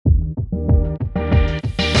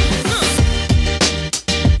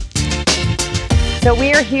So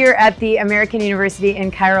we are here at the American University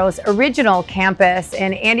in Cairo's original campus,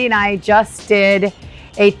 and Andy and I just did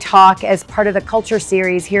a talk as part of the culture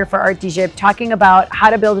series here for Art d'Egypte, talking about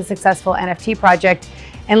how to build a successful NFT project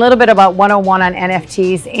and a little bit about 101 on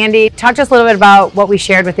NFTs. Andy, talk to us a little bit about what we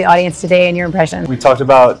shared with the audience today and your impressions. We talked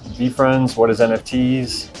about VeeFriends, what is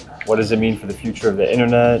NFTs, what does it mean for the future of the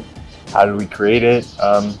internet, how do we create it,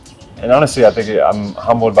 and honestly, I think I'm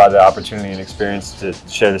humbled by the opportunity and experience to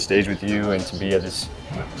share the stage with you and to be at this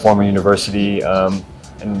former university and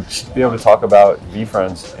just be able to talk about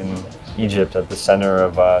VeeFriends in Egypt at the center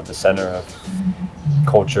of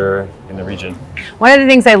culture in the region. One of the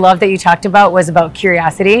things I love that you talked about was about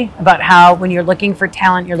curiosity, about how when you're looking for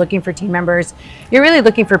talent, you're looking for team members, you're really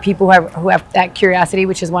looking for people who have that curiosity,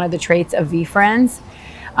 which is one of the traits of VeeFriends.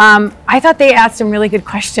 I thought they asked some really good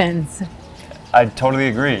questions. I totally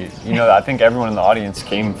agree. You know, I think everyone in the audience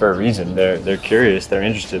came for a reason. They're curious, they're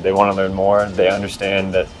interested, they want to learn more, they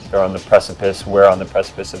understand that we're on the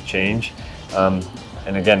precipice of change. And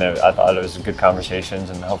again, I thought it was good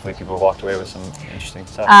conversations, and hopefully people walked away with some interesting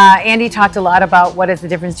stuff. Andy talked a lot about what is the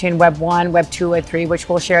difference between Web 1, Web 2, Web 3, which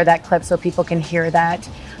we'll share that clip so people can hear that.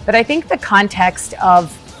 But I think the context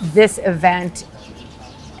of this event,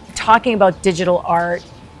 talking about digital art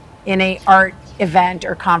in an art event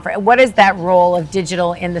or conference, what is that role of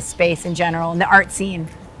digital in the space in general, in the art scene?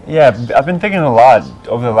 Yeah, I've been thinking a lot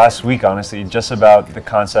over the last week, honestly, just about the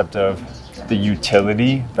concept of the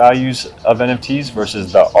utility values of NFTs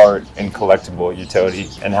versus the art and collectible utility,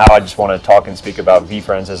 and how I just want to talk and speak about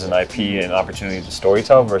VeeFriends as an IP and opportunity to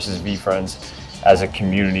storytell versus VeeFriends as a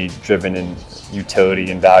community driven in utility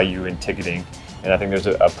and value and ticketing. And I think there's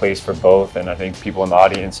a place for both, and I think people in the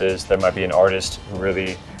audiences, there might be an artist who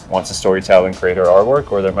really wants to storytell and create her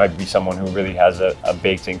artwork, or there might be someone who really has a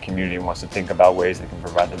baked-in community and wants to think about ways they can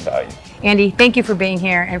provide them value. Andy, thank you for being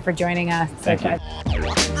here and for joining us. Thank you.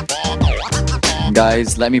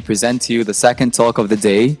 Guys, let me present to you the second talk of the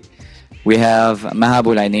day. We have Maha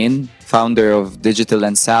Boulainen, founder of Digital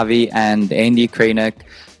and Savvy, and Andy Krainek,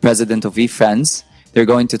 president of VeeFriends. They're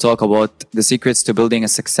going to talk about the secrets to building a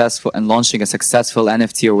successful and launching a successful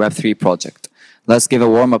NFT or Web3 project. Let's give a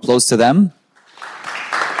warm applause to them.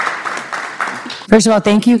 First of all,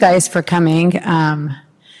 thank you guys for coming.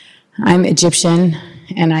 I'm Egyptian,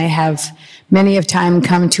 and I have many of time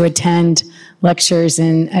come to attend lectures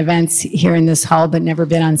and events here in this hall, but never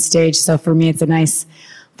been on stage. So for me, it's a nice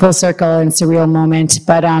full circle and surreal moment.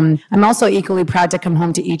 But I'm also equally proud to come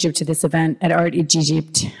home to Egypt to this event at Art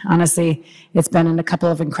d'Egypte. Honestly, it's been a couple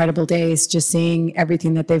of incredible days, just seeing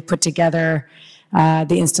everything that they've put together.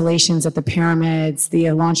 The installations at the pyramids,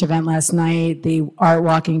 the launch event last night, the art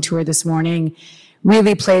walking tour this morning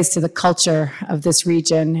really plays to the culture of this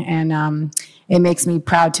region. And it makes me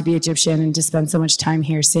proud to be Egyptian and to spend so much time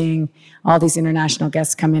here seeing all these international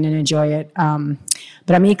guests come in and enjoy it.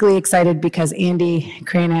 But I'm equally excited because Andy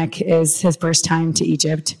Krainek is his first time to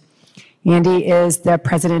Egypt. Andy is the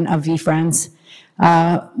president of VeeFriends,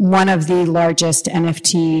 one of the largest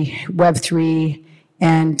NFT, Web3,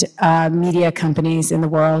 and media companies in the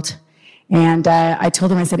world. And I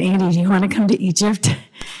told him, I said, Andy, do you want to come to Egypt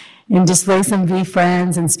and display some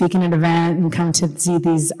VeeFriends and speak in an event and come to see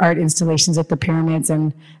these art installations at the pyramids?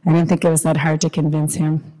 And I didn't think it was that hard to convince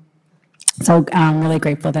him. So I'm really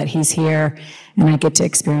grateful that he's here and I get to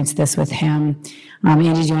experience this with him.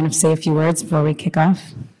 Andy, do you want to say a few words before we kick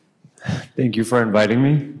off? Thank you for inviting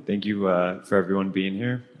me. Thank you for everyone being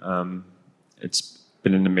here. It's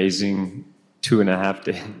been an amazing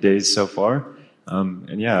 2.5 days so far.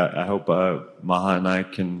 And yeah, I hope Maha and I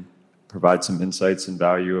can provide some insights and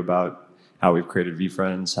value about how we've created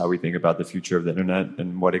VeeFriends, how we think about the future of the internet,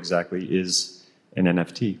 and what exactly is an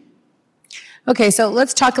NFT. Okay, so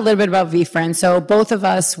let's talk a little bit about VeeFriends. So both of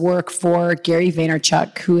us work for Gary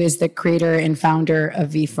Vaynerchuk, who is the creator and founder of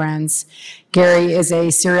VeeFriends. Gary is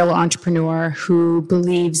a serial entrepreneur who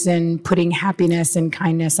believes in putting happiness and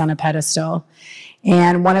kindness on a pedestal.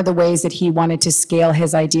 And one of the ways that he wanted to scale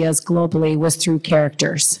his ideas globally was through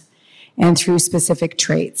characters and through specific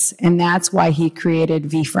traits. And that's why he created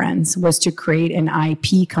VeeFriends, was to create an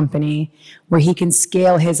IP company where he can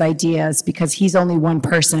scale his ideas, because he's only one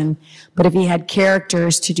person, but if he had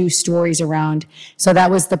characters to do stories around. So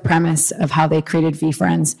that was the premise of how they created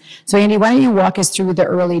VeeFriends. So Andy, why don't you walk us through the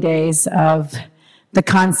early days of the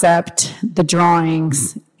concept, the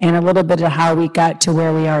drawings, and a little bit of how we got to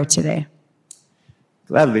where we are today?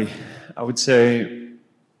 Gladly. I would say,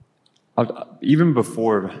 even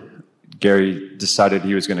before Gary decided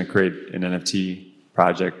he was going to create an NFT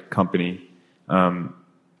project company, I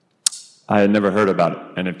had never heard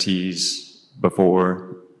about NFTs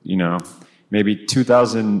before. You know, maybe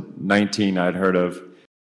 2019, I'd heard of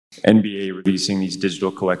NBA releasing these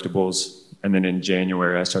digital collectibles. And then in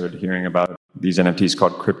January, I started hearing about these NFTs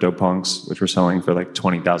called CryptoPunks, which were selling for like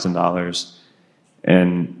 $20,000.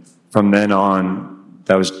 And from then on,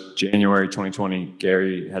 that was January 2020,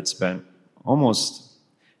 Gary had spent almost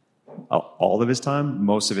all of his time,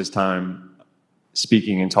 most of his time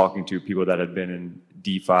speaking and talking to people that had been in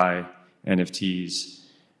DeFi, NFTs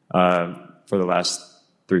for the last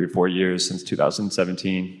 3 or 4 years since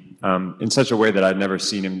 2017, in such a way that I'd never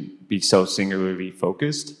seen him be so singularly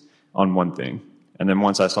focused on one thing. And then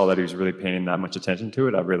once I saw that he was really paying that much attention to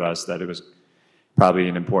it, I realized that it was probably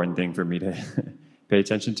an important thing for me to pay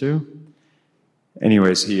attention to.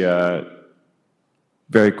 Anyways, he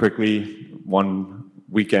very quickly, one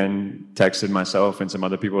weekend, texted myself and some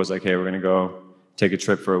other people, was like, hey, we're gonna go take a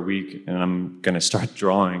trip for a week and I'm gonna start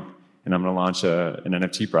drawing and I'm gonna launch an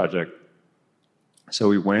NFT project. So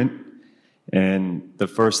we went, and the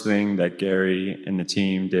first thing that Gary and the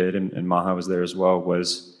team did, and Maha was there as well,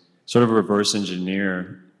 was sort of reverse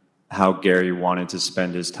engineer how Gary wanted to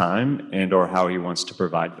spend his time and or how he wants to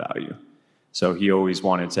provide value. So he always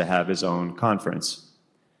wanted to have his own conference.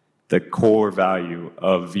 The core value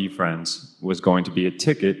of VeeFriends was going to be a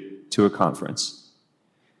ticket to a conference.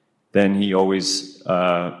 Then he always,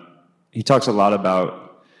 he talks a lot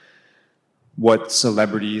about what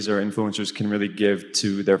celebrities or influencers can really give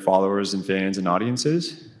to their followers and fans and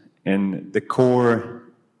audiences. And the core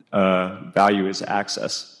value is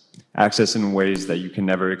access. Access in ways that you can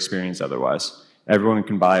never experience otherwise. Everyone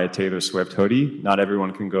can buy a Taylor Swift hoodie. Not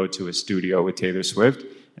everyone can go to a studio with Taylor Swift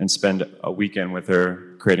and spend a weekend with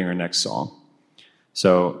her creating her next song.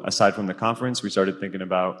 So aside from the conference, we started thinking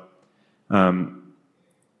about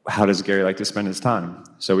how does Gary like to spend his time?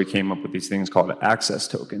 So we came up with these things called access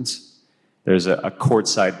tokens. There's a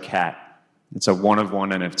courtside cat. It's a one-of-one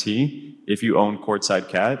NFT. If you own courtside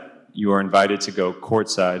cat, you are invited to go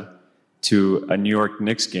courtside to a New York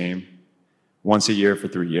Knicks game once a year for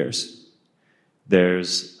 3 years.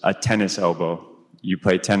 There's a tennis elbow. You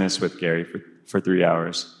play tennis with Gary for 3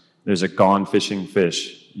 hours. There's a gone fishing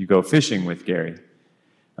fish. You go fishing with Gary.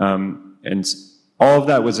 And all of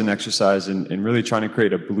that was an exercise in really trying to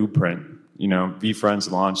create a blueprint. You know,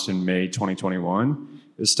 VeeFriends launched in May 2021.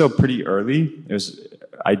 It was still pretty early. It was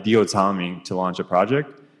ideal timing to launch a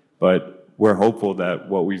project, but we're hopeful that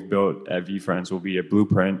what we've built at VeeFriends will be a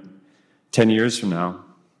blueprint 10 years from now,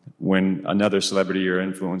 when another celebrity or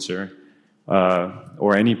influencer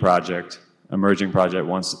or any project, emerging project,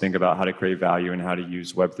 wants to think about how to create value and how to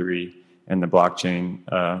use Web3 and the blockchain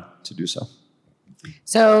to do so.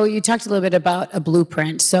 So you talked a little bit about a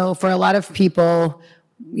blueprint. So for a lot of people,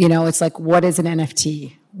 you know, it's like, what is an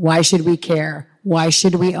NFT? Why should we care? Why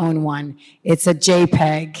should we own one? It's a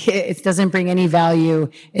JPEG. It doesn't bring any value.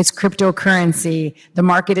 It's cryptocurrency. The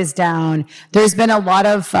market is down. There's been a lot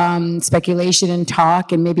of speculation and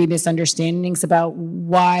talk and maybe misunderstandings about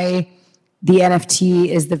why the NFT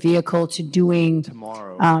is the vehicle to doing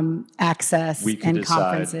access and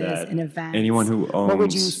conferences and events. Anyone who owns, what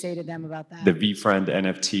would you say to them about that? The VeeFriend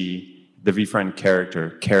NFT, the VeeFriend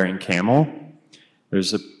character, carrying camel.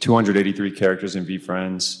 There's 283 characters in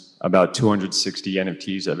VeeFriends, about 260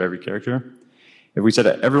 NFTs of every character. If we said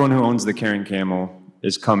that everyone who owns the carrying camel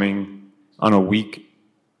is coming on a week,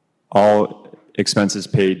 all expenses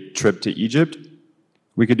paid trip to Egypt,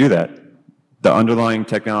 we could do that. The underlying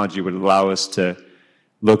technology would allow us to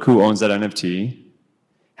look who owns that NFT,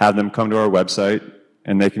 have them come to our website,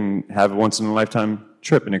 and they can have a once-in-a-lifetime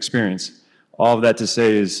trip and experience. All of that to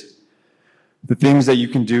say is the things that you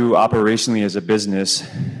can do operationally as a business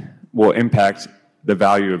will impact the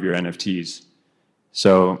value of your NFTs.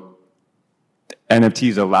 So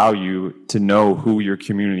NFTs allow you to know who your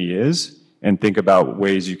community is and think about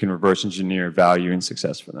ways you can reverse engineer value and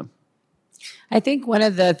success for them. I think one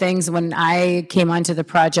of the things when I came onto the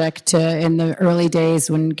project in the early days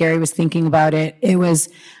when Gary was thinking about it, it was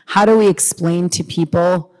how do we explain to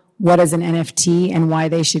people what is an NFT and why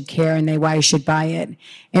they should care and why they should buy it.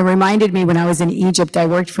 It reminded me when I was in Egypt, I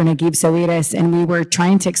worked for Naguib Sawiris, and we were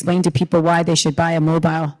trying to explain to people why they should buy a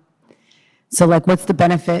mobile. So like, what's the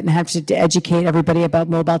benefit, and have to educate everybody about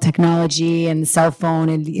mobile technology and the cell phone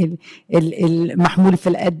and المحمول في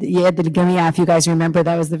يد الجميع. If you guys remember,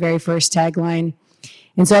 that was the very first tagline.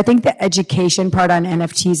 And so I think the education part on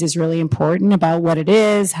NFTs is really important about what it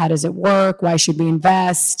is, how does it work, why should we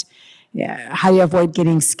invest, how do you avoid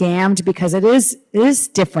getting scammed, because it is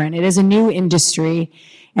different. It is a new industry.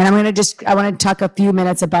 And I want to talk a few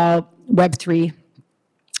minutes about Web3.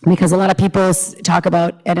 Because a lot of people talk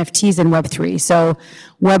about NFTs in Web3. So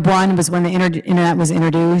Web 1 was when the internet was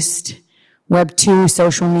introduced. Web 2,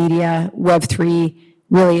 social media. Web 3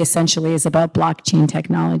 really essentially is about blockchain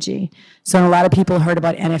technology. So when a lot of people heard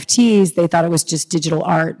about NFTs, they thought it was just digital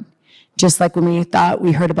art. Just like when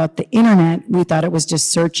we heard about the internet, we thought it was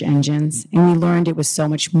just search engines, and we learned it was so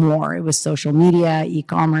much more. It was social media,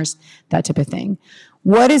 e-commerce, that type of thing.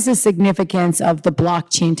 What is the significance of the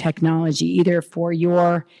blockchain technology, either for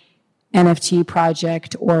your NFT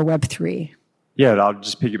project or Web3? Yeah, I'll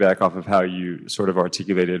just piggyback off of how you sort of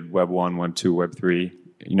articulated Web 1, Web 2, Web 3.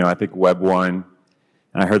 I think Web 1,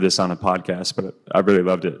 and I heard this on a podcast, but I really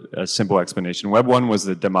loved it, a simple explanation. Web 1 was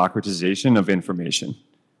the democratization of information.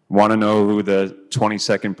 Want to know who the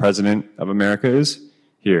 22nd president of America is?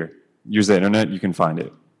 Here, use the internet, you can find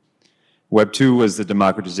it. Web 2 was the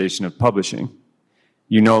democratization of publishing.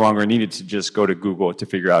 You no longer needed to just go to Google to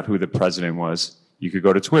figure out who the president was. You could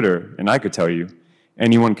go to Twitter, and I could tell you.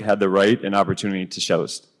 Anyone had the right and opportunity to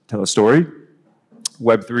tell a story.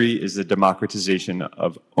 Web 3 is the democratization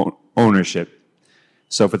of ownership.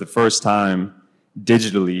 So for the first time,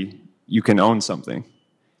 digitally, you can own something.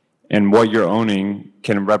 And what you're owning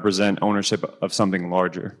can represent ownership of something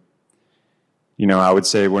larger. I would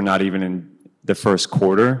say we're not even in the first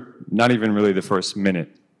quarter, not even really the first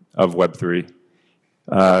minute of Web 3.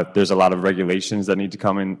 There's a lot of regulations that need to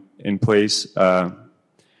come in place,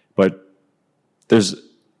 but there's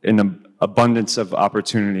an abundance of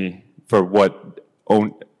opportunity for what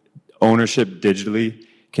ownership digitally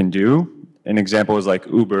can do. An example is like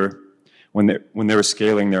Uber, when they were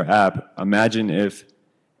scaling their app. Imagine if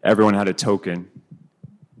everyone had a token,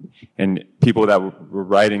 and people that were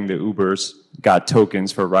riding the Ubers got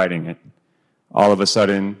tokens for riding it. All of a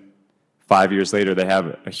sudden, 5 years later, they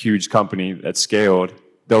have a huge company that's scaled.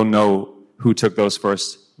 They'll know who took those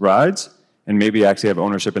first rides, and maybe actually have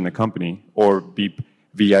ownership in the company or be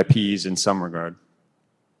VIPs in some regard.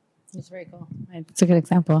 That's very cool. It's a good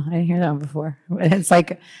example. I didn't hear that one before. It's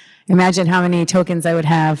like, imagine how many tokens I would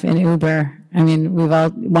have in Uber. I mean, we've all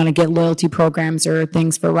want to get loyalty programs or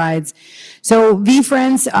things for rides. So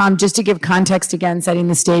VeeFriends, just to give context again, setting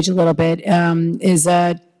the stage a little bit, is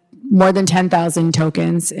more than 10,000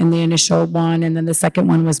 tokens in the initial one, and then the second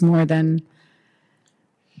one was more than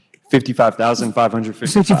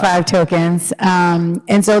 55,555 tokens.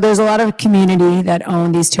 And so there's a lot of community that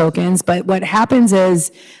own these tokens, but what happens is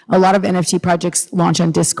a lot of NFT projects launch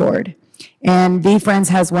on Discord. And VeeFriends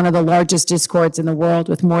has one of the largest Discords in the world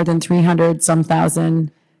with more than 300-some thousand.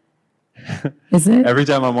 Is it? Every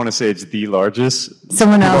time I want to say it's the largest,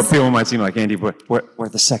 someone else. People might seem like, Andy, we're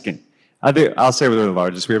the second. I'll say we're the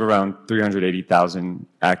largest. We have around 380,000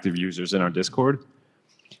 active users in our Discord.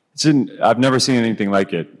 I've never seen anything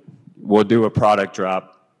like it. We'll do a product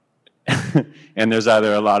drop, and there's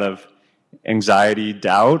either a lot of anxiety,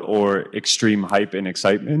 doubt, or extreme hype and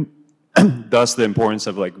excitement. Thus, the importance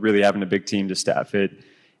of really having a big team to staff it.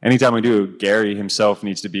 Anytime we do, Gary himself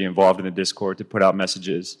needs to be involved in the Discord to put out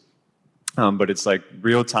messages. But it's like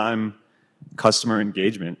real-time customer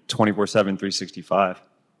engagement, 24/7, 365.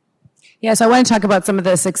 Yeah, so I want to talk about some of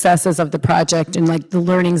the successes of the project and the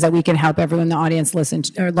learnings that we can help everyone in the audience listen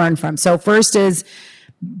to, or learn from. So first is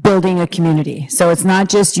building a community. So it's not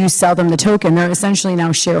just you sell them the token, they're essentially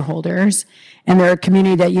now shareholders, and they're a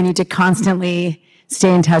community that you need to constantly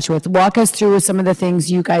stay in touch with. Walk us through some of the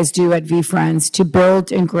things you guys do at VeeFriends to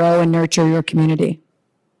build and grow and nurture your community.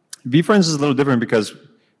 VeeFriends is a little different because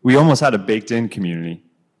we almost had a baked-in community,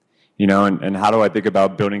 and how do I think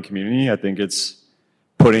about building community? I think it's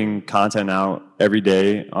putting content out every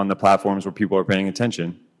day on the platforms where people are paying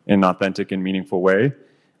attention in an authentic and meaningful way.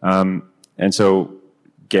 And so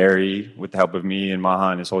Gary, with the help of me and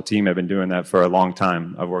Maha and his whole team, have been doing that for a long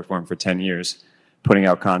time. I've worked for him for 10 years, putting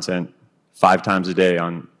out content 5 times a day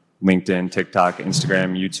on LinkedIn, TikTok,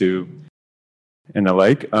 Instagram, YouTube, and the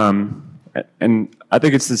like. And I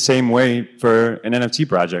think it's the same way for an NFT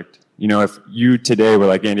project. If you today were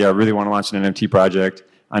like, Andy, I really want to launch an NFT project.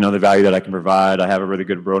 I know the value that I can provide. I have a really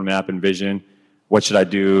good roadmap and vision. What should I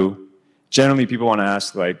do? Generally, people want to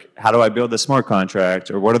ask, how do I build a smart contract?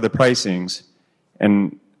 Or what are the pricings?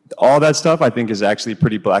 And all that stuff, I think, is actually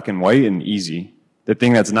pretty black and white and easy. The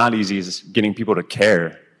thing that's not easy is getting people to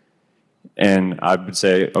care. And I would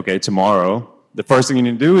say, okay, tomorrow, the first thing you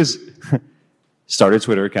need to do is start a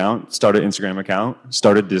Twitter account, start an Instagram account,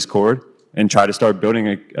 start a Discord, and try to start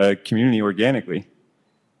building a community organically.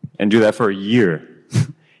 And do that for a year.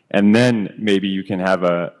 And then maybe you can have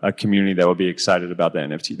a community that will be excited about the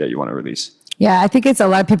NFT that you want to release. Yeah, I think it's a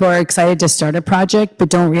lot of people are excited to start a project, but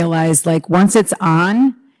don't realize once it's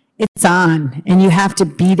on, and you have to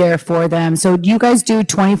be there for them. So do you guys do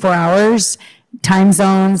 24 hours, time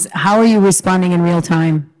zones? How are you responding in real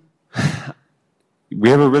time? We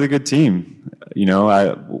have a really good team.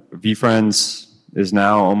 VFriends is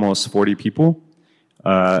now almost 40 people.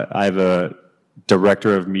 I have a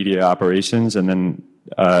director of media operations and then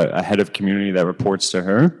a head of community that reports to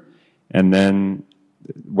her. And then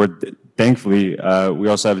thankfully, we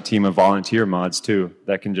also have a team of volunteer mods too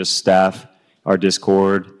that can just staff our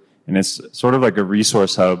Discord. And it's sort of like a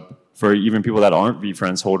resource hub for even people that aren't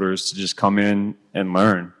VFriends holders to just come in and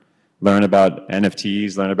learn about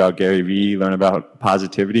NFTs, learn about Gary Vee, learn about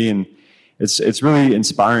positivity. And it's really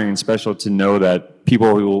inspiring and special to know that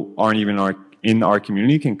people who aren't even in our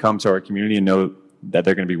community can come to our community and know that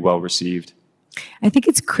they're going to be well received. I think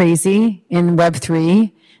it's crazy in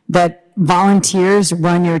Web3 that volunteers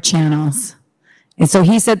run your channels. And so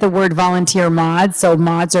he said the word volunteer mods, so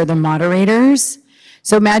mods are the moderators.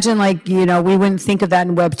 So imagine we wouldn't think of that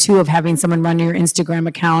in Web 2 of having someone run your Instagram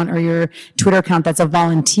account or your Twitter account that's a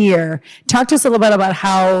volunteer. Talk to us a little bit about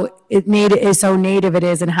how so native it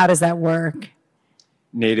is and how does that work?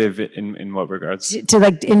 Native in what regards?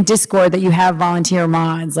 To in Discord that you have volunteer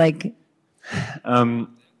mods, I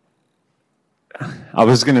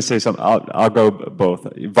was going to say something. I'll go both.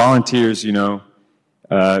 Volunteers,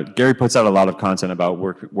 Gary puts out a lot of content about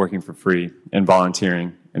working for free and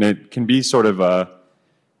volunteering, and it can be sort of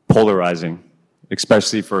polarizing,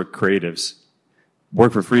 especially for creatives.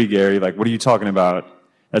 Work for free, Gary, what are you talking about?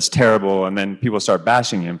 That's terrible. And then people start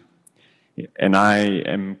bashing him. And I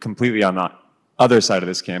am completely on the other side of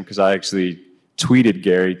this camp because I actually tweeted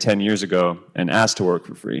Gary 10 years ago and asked to work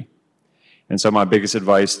for free. And so my biggest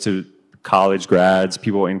advice to college grads,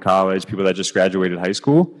 people in college, people that just graduated high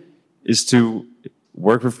school, is to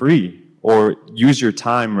work for free or use your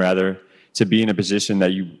time rather to be in a position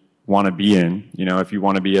that you want to be in. If you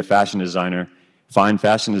want to be a fashion designer, find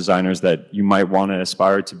fashion designers that you might want to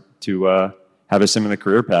aspire to have a similar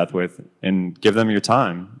career path with and give them your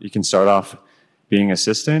time. You can start off being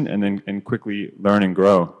assistant and quickly learn and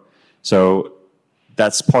grow. So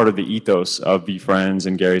that's part of the ethos of VFriends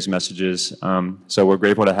and Gary's messages. So we're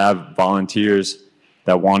grateful to have volunteers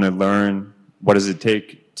that want to learn what does it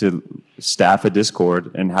take to staff a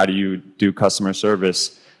Discord and how do you do customer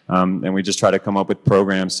service. And we just try to come up with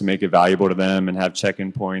programs to make it valuable to them and have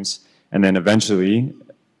check-in points. And then eventually,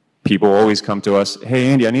 people always come to us, hey,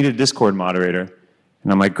 Andy, I need a Discord moderator.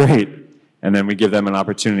 And I'm like, great. And then we give them an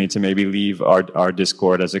opportunity to maybe leave our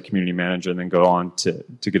Discord as a community manager and then go on to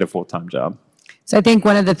get a full-time job. So I think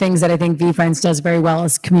one of the things that I think VFriends does very well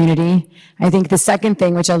is community. I think the second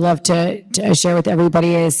thing, which I love to share with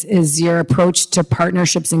everybody, is your approach to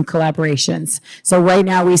partnerships and collaborations. So right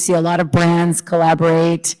now we see a lot of brands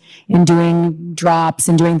collaborate in doing drops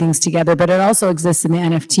and doing things together, but it also exists in the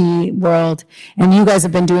NFT world. And you guys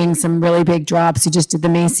have been doing some really big drops. You just did the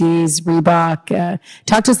Macy's, Reebok.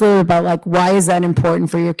 Talk to us a little bit about why is that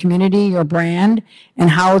important for your community, your brand,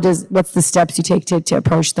 and what's the steps you take to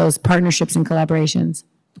approach those partnerships and collaborations?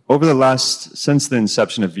 Since the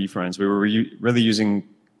inception of VFriends, we were really using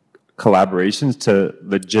collaborations to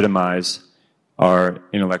legitimize our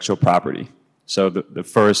intellectual property. So the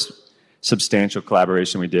first substantial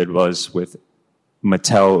collaboration we did was with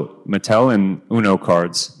Mattel and Uno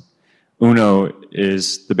cards. Uno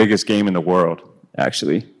is the biggest game in the world,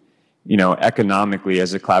 actually. Economically,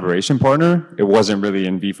 as a collaboration partner, it wasn't really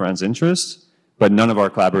in VFriends' interest, but none of our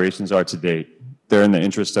collaborations are to date. They're in the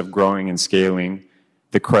interest of growing and scaling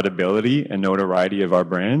the credibility and notoriety of our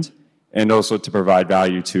brand, and also to provide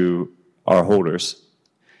value to our holders.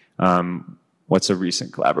 What's a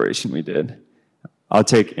recent collaboration we did? I'll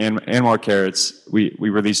take Anwar Carrots. We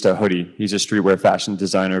released a hoodie. He's a streetwear fashion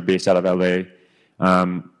designer based out of LA.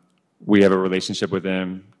 We have a relationship with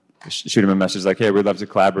him. Shoot him a message like, hey, we'd love to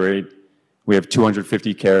collaborate. We have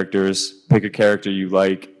 250 characters. Pick a character you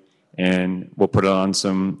like, and we'll put it on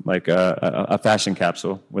some, a fashion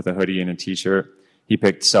capsule with a hoodie and a t-shirt. He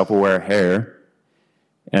picked self-aware hair.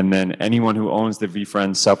 And then anyone who owns the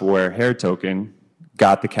VFriends self-aware hair token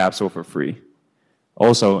got the capsule for free.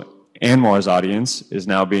 Also, Anwar's audience is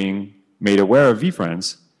now being made aware of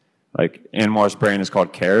VFriends. Anwar's brand is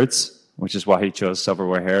called Carrots, which is why he chose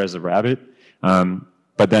self-aware hair as a rabbit.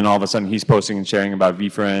 But then all of a sudden he's posting and sharing about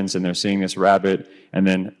VFriends and they're seeing this rabbit, and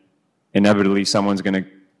then inevitably someone's going to,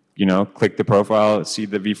 click the profile, see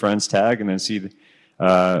the VFriends tag, and then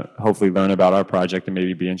hopefully learn about our project and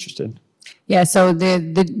maybe be interested. Yeah, so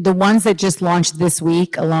the ones that just launched this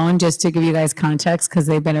week alone, just to give you guys context, because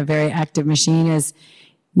they've been a very active machine, is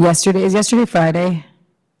yesterday Friday?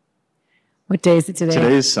 What day is it today?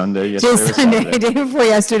 Today is Sunday. Yesterday was Sunday. Day before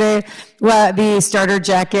yesterday. Well, the starter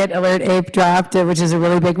jacket Alert Ape dropped, which is a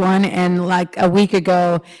really big one. And a week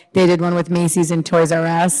ago, they did one with Macy's and Toys R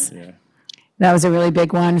Us. Yeah. That was a really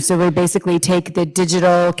big one. So we basically take the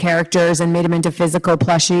digital characters and made them into physical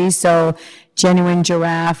plushies. So genuine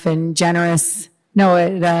giraffe and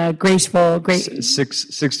graceful, great.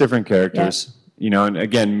 Six different characters. Yeah. And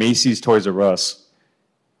again, Macy's Toys R Us.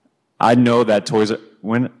 I know that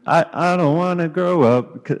when I don't want to grow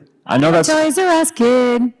up. I know that's Toys R Us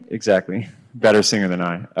kid. Exactly. Better singer than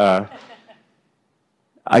I.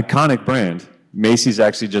 Iconic brand. Macy's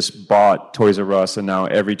actually just bought Toys R Us, and now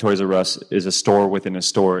every Toys R Us is a store within a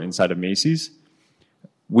store inside of Macy's.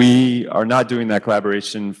 We are not doing that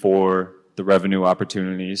collaboration for the revenue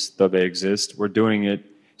opportunities, though they exist. We're doing it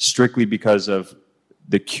strictly because of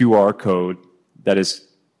the QR code that is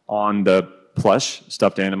on the plush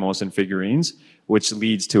stuffed animals and figurines, which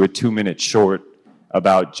leads to a 2-minute short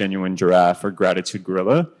about Genuine Giraffe or Gratitude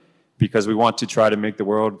Gorilla, because we want to try to make the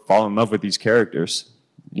world fall in love with these characters.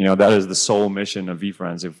 That is the sole mission of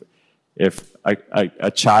VeeFriends. If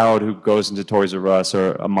a child who goes into Toys R Us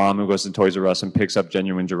or a mom who goes to Toys R Us and picks up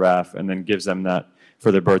Genuine Giraffe and then gives them that for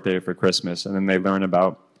their birthday or for Christmas, and then they learn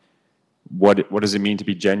about what does it mean to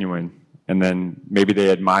be genuine, and then maybe they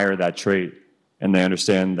admire that trait and they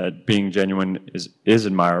understand that being genuine is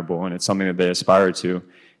admirable and it's something that they aspire to,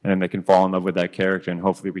 and then they can fall in love with that character, and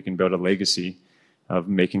hopefully we can build a legacy of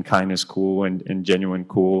making kindness cool and genuine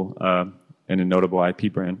cool and a notable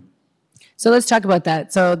IP brand. So let's talk about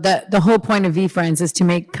that. So the whole point of VeeFriends is to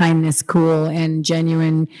make kindness cool and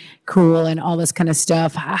genuine cool and all this kind of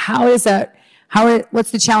stuff. How is that?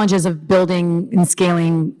 What's the challenges of building and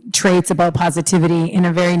scaling traits about positivity in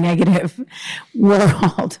a very negative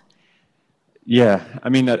world? Yeah, I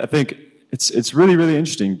think it's really, really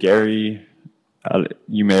interesting. Gary,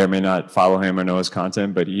 you may or may not follow him or know his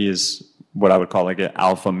content, but he is what I would call like an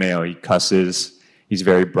alpha male. He cusses. He's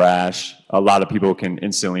very brash. A lot of people can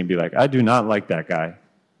instantly be like, I do not like that guy.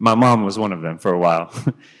 My mom was one of them for a while.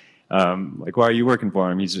 Like, why are you working for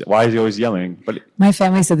him? Why is he always yelling? But my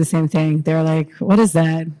family said the same thing. They were like, what is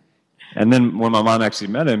that? And then when my mom actually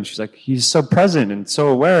met him, she's like, he's so present and so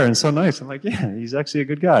aware and so nice. I'm like, yeah, he's actually a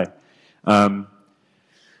good guy.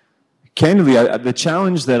 Candidly, the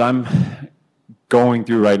challenge that I'm going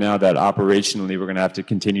through right now that operationally we're going to have to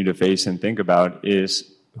continue to face and think about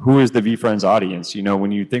is, who is the VeeFriends audience?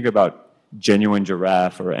 When you think about Genuine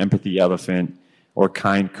Giraffe or Empathy Elephant or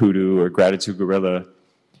Kind Kudu or Gratitude Gorilla,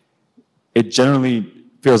 it generally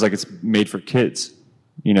feels like it's made for kids.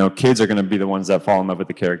 Kids are going to be the ones that fall in love with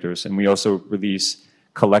the characters. And we also release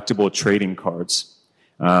collectible trading cards,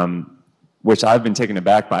 which I've been taken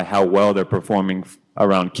aback by how well they're performing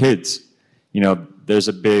around kids. There's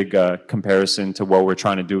a big comparison to what we're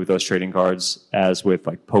trying to do with those trading cards as with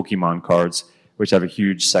like Pokemon cards, which have a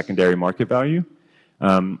huge secondary market value.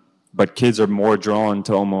 But kids are more drawn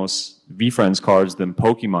to almost VeeFriends cards than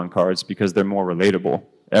Pokemon cards because they're more relatable.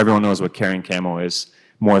 Everyone knows what Karen Camel is,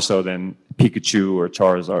 more so than Pikachu or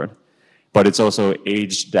Charizard. But it's also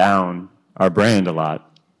aged down our brand a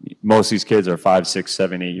lot. Most of these kids are 5, 6,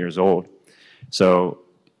 7, 8 years old. So,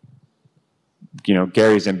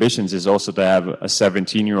 Gary's ambitions is also to have a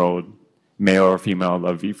 17-year-old male or female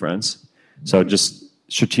love VeeFriends. So just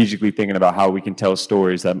strategically thinking about how we can tell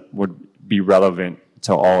stories that would be relevant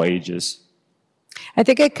to all ages. I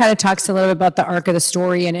think it kind of talks a little bit about the arc of the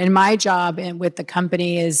story. And my job with the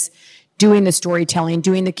company is doing the storytelling,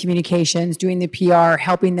 doing the communications, doing the PR,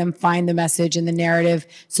 helping them find the message and the narrative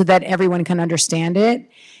so that everyone can understand it.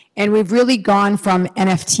 And we've really gone from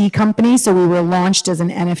NFT company, so we were launched as an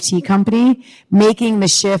NFT company, making the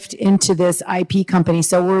shift into this IP company.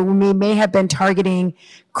 So we may have been targeting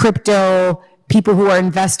crypto, people who are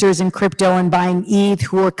investors in crypto and buying ETH,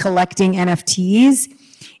 who are collecting NFTs,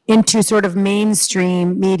 into sort of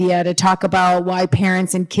mainstream media to talk about why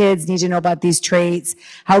parents and kids need to know about these traits,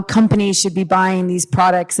 how companies should be buying these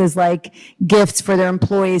products as like gifts for their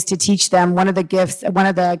employees to teach them. One of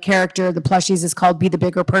the character, the plushies, is called Be the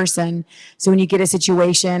Bigger Person. So when you get a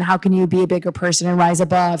situation, how can you be a bigger person and rise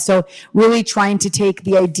above? So really trying to take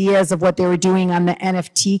the ideas of what they were doing on the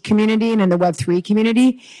NFT community and in the Web3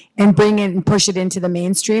 community and bring it and push it into the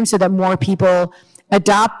mainstream so that more people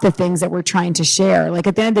adopt the things that we're trying to share. Like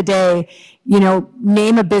at the end of the day,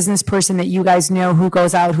 name a business person that you guys know who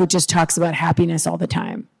goes out, who just talks about happiness all the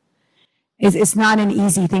time. It's not an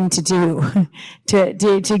easy thing to do,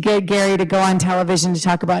 to get Gary to go on television to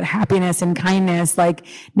talk about happiness and kindness. Like,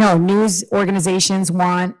 no, news organizations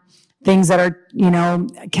want things that are,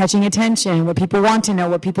 catching attention, what people want to know,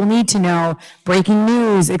 what people need to know, breaking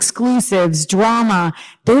news, exclusives, drama.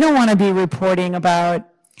 They don't want to be reporting about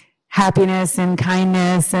happiness and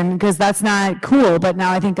kindness, and because that's not cool. But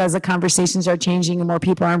now I think as the conversations are changing and more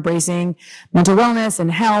people are embracing mental wellness and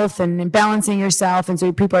health and balancing yourself, and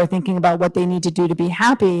so people are thinking about what they need to do to be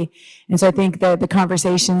happy. And so I think that the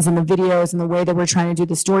conversations and the videos and the way that we're trying to do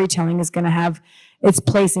the storytelling is going to have its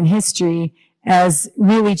place in history as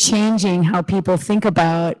really changing how people think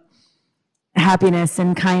about happiness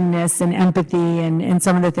and kindness and empathy and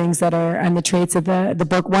some of the things that are on the traits of the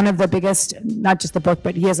book. One of the biggest, not just the book,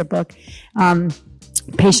 but he has a book,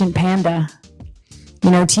 Patient Panda,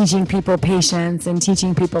 teaching people patience and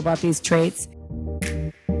teaching people about these traits.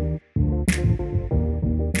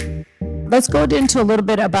 Let's go into a little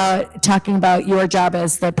bit about talking about your job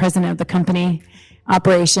as the president of the company,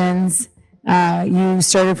 operations. You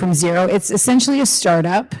started from zero. It's essentially a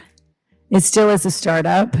startup. It still is a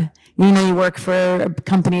startup. You work for a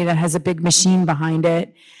company that has a big machine behind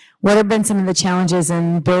it. What have been some of the challenges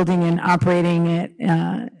in building and operating it?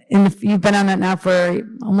 You've been on that now for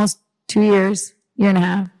almost 2 years, year and a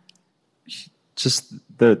half. Just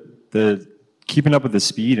the keeping up with the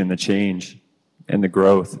speed and the change and the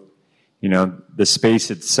growth. The space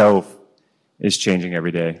itself is changing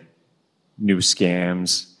every day. New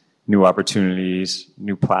scams, new opportunities,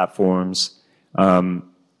 new platforms.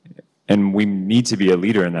 And we need to be a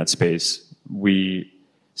leader in that space. We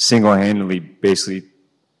single-handedly basically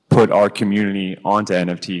put our community onto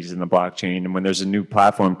NFTs in the blockchain. And when there's a new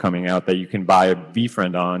platform coming out that you can buy a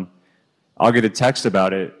VFriend on, I'll get a text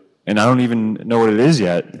about it, and I don't even know what it is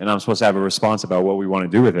yet. And I'm supposed to have a response about what we want to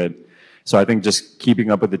do with it. So I think just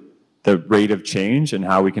keeping up with the rate of change and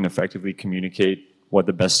how we can effectively communicate what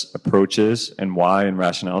the best approach is and why, and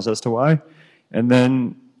rationales as to why. And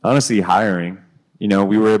then honestly, hiring.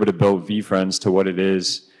 We were able to build VFriends to what it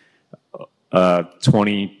is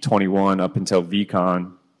 2021 up until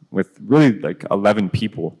VCon with really like 11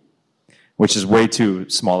 people, which is way too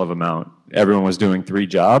small of amount. Everyone was doing 3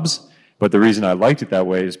 jobs, but the reason I liked it that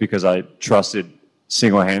way is because I trusted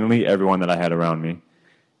single-handedly everyone that I had around me.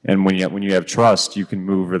 And when you have trust, you can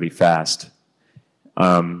move really fast.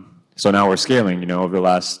 So now we're scaling. Over the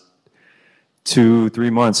last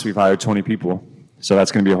 2-3 months, we've hired 20 people. So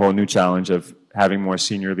that's going to be a whole new challenge of having more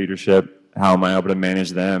senior leadership. How am I able to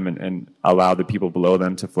manage them and allow the people below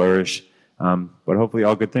them to flourish? But hopefully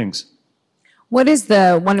all good things. What is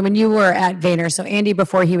the one when you were at Vayner? So Andy,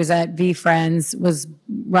 before he was at VFriends, was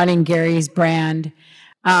running Gary's brand.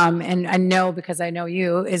 And I know, because I know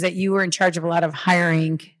you, is that you were in charge of a lot of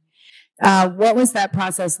hiring. What was that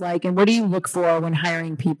process like? And what do you look for when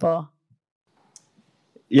hiring people?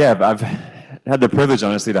 Yeah, I've had the privilege,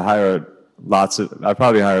 honestly, to hire I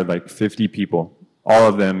probably hired like 50 people, all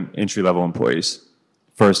of them entry-level employees,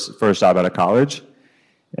 first job out of college.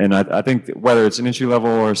 And I think whether it's an entry-level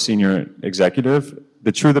or senior executive,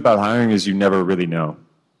 the truth about hiring is you never really know.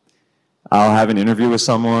 I'll have an interview with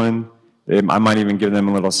someone. I might even give them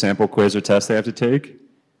a little sample quiz or test they have to take.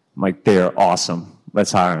 I'm like, they are awesome.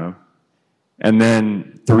 Let's hire them. And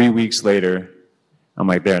then 3 weeks later, I'm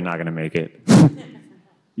like, they're not going to make it.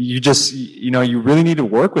 You really need to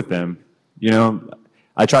work with them.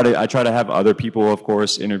 I try to have other people, of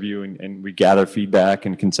course, interview and we gather feedback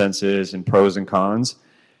and consensus and pros and cons.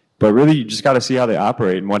 But really, you just got to see how they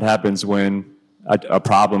operate and what happens when a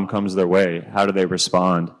problem comes their way. How do they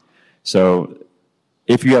respond? So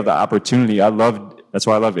if you have the opportunity, that's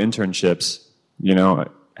why I love internships.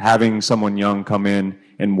 Having someone young come in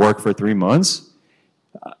and work for 3 months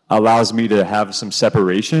allows me to have some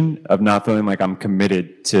separation of not feeling like I'm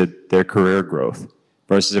committed to their career growth.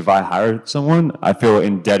 Versus if I hire someone, I feel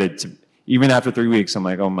indebted to, even after 3 weeks, I'm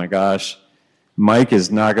like, oh my gosh, Mike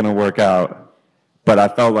is not going to work out. But I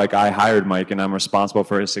felt like I hired Mike and I'm responsible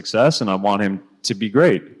for his success and I want him to be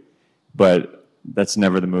great. But that's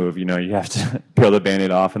never the move. You have to peel the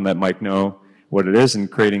Band-Aid off and let Mike know what it is.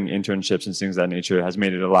 And creating internships and things of that nature has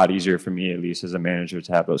made it a lot easier for me, at least as a manager,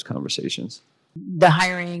 to have those conversations. The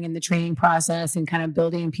hiring and the training process and kind of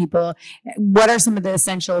building people. What are some of the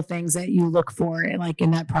essential things that you look for like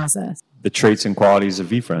in that process? The traits and qualities of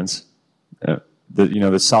VFriends.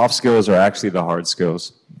 The soft skills are actually the hard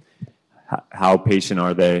skills. How patient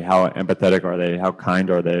are they? How empathetic are they? How kind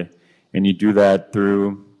are they? And you do that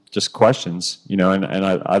through just questions, and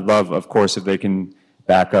I love, of course, if they can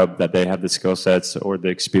back up that they have the skill sets or the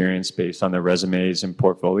experience based on their resumes and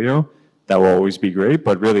portfolio. That will always be great,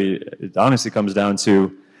 but really, it honestly comes down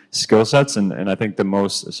to skill sets and I think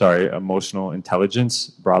emotional intelligence,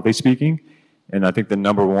 broadly speaking. And I think the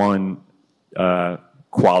number one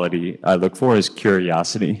quality I look for is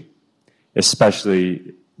curiosity,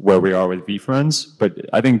 especially where we are with VFriends. But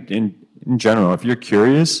I think in general, if you're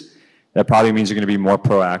curious, that probably means you're going to be more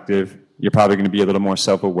proactive. you're probably going to be a little more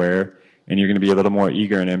self-aware, and you're going to be a little more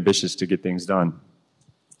eager and ambitious to get things done.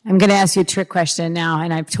 I'm going to ask you a trick question now,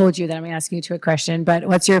 and I've told you that I'm going to ask you a trick question, but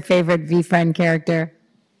what's your favorite VFriend character?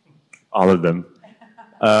 All of them.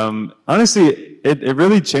 Honestly, it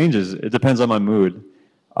really changes. It depends on my mood.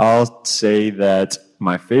 I'll say that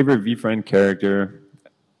my favorite VFriend character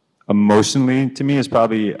emotionally to me is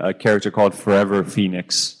probably a character called Forever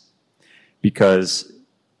Phoenix, because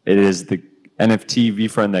it is the NFT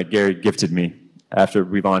VFriend that Gary gifted me after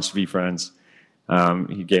we launched VFriends.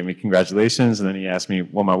 He gave me congratulations, and then he asked me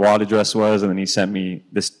what my wallet address was, and then he sent me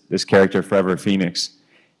this character, Forever Phoenix.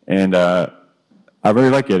 And I really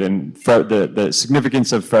like it. And the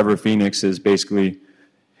significance of Forever Phoenix is basically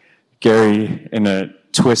Gary, in a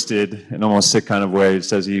twisted and almost sick kind of way,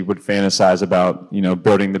 says he would fantasize about,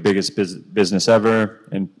 building the biggest business ever,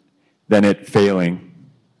 and then it failing,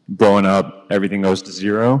 blowing up, everything goes to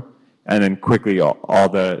zero, and then quickly all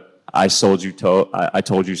the I told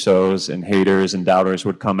you so's and haters and doubters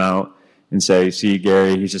would come out and say, see,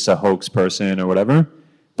 Gary, he's just a hoax person or whatever.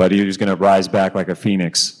 But he was going to rise back like a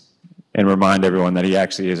phoenix and remind everyone that he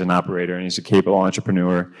actually is an operator and he's a capable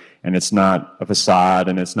entrepreneur, and it's not a facade,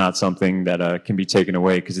 and it's not something that can be taken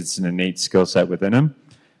away, because it's an innate skill set within him.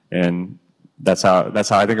 And that's how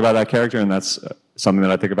I think about that character, and that's something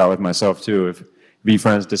that I think about with myself too. If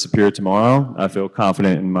VFriends disappeared tomorrow, I feel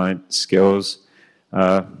confident in my skills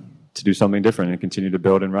to do something different and continue to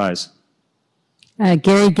build and rise.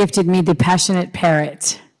 Gary gifted me the Passionate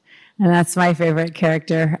Parrot, and that's my favorite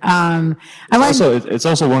character. It's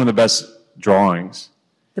also one of the best drawings.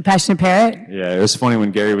 The Passionate Parrot? Yeah, it was funny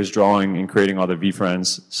when Gary was drawing and creating all the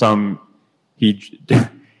VFriends.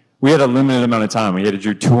 We had a limited amount of time. We had to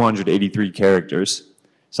do 283 characters.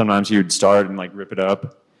 Sometimes he would start and rip it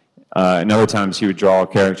up. And other times he would draw a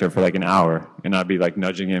character for an hour, and I'd be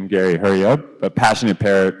nudging him, Gary, hurry up. A passionate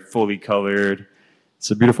parrot, fully colored. It's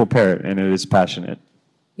a beautiful parrot, and it is passionate.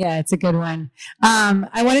 Yeah, it's a good one.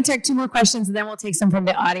 I want to take two more questions, and then we'll take some from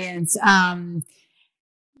the audience.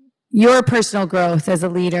 Your personal growth as a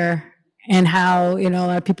leader, and how, a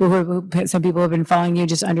lot of people some people have been following you,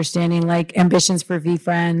 just understanding ambitions for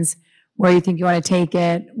VFriends, where you think you want to take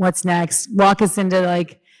it, what's next. Walk us into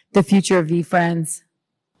the future of VFriends.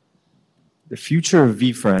 The future of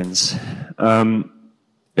VFriends,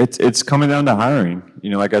 it's coming down to hiring.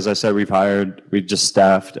 As I said, we just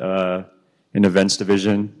staffed an events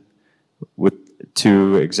division with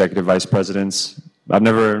 2 executive vice presidents. I've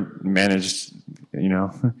never managed,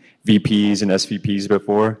 VPs and SVPs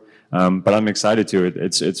before, but I'm excited to.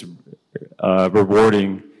 It's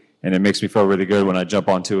rewarding, and it makes me feel really good when I jump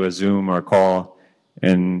onto a Zoom or a call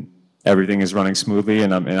and everything is running smoothly,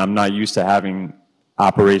 and I'm not used to having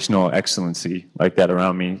operational excellency like that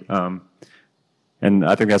around me. And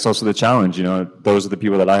I think that's also the challenge. Those are the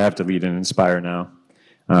people that I have to lead and inspire now.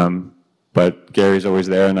 But Gary's always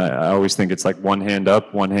there, and I always think it's one hand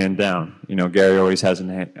up, one hand down. Gary always has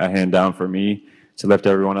a hand down for me to lift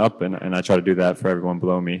everyone up, and I try to do that for everyone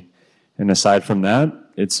below me. And aside from that,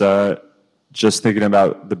 it's just thinking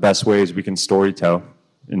about the best ways we can storytell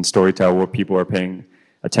where people are paying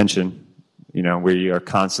attention. We are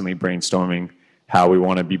constantly brainstorming how we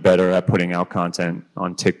want to be better at putting out content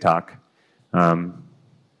on TikTok. I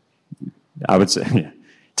would say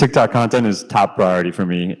TikTok content is top priority for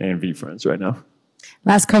me and VFriends right now.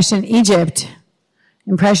 Last question, Egypt.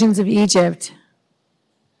 Impressions of Egypt.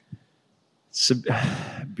 It's a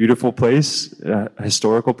beautiful place, a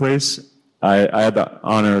historical place. I had the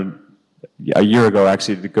honor a year ago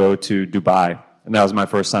actually to go to Dubai, and that was my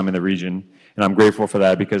first time in the region. And I'm grateful for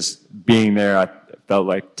that, because being there, I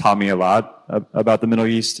felt taught me a lot about the Middle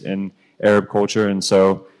East and Arab culture. And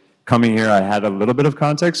so coming here, I had a little bit of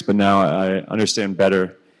context, but now I understand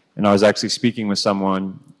better. And I was actually speaking with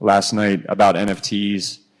someone last night about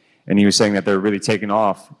NFTs, and he was saying that they're really taking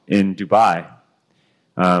off in Dubai,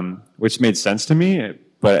 which made sense to me.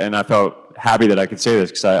 And I felt happy that I could say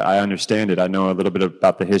this, because I understand it. I know a little bit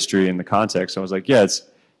about the history and the context. I was like, yeah, it's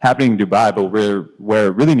happening in Dubai, but where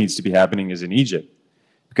it really needs to be happening is in Egypt,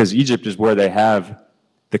 because Egypt is where they have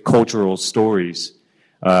the cultural stories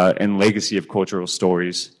and legacy of cultural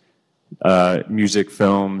stories, music,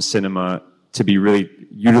 film, cinema, to be really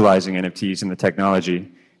utilizing NFTs and the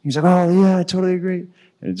technology. He's like, oh yeah, I totally agree.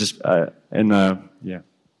 And yeah.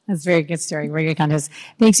 That's a very good story, very good contest.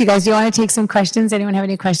 Thanks, you guys. Do you want to take some questions? Anyone have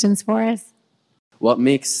any questions for us? What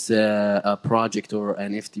makes a project or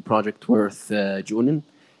an NFT project worth joining?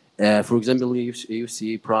 For example, you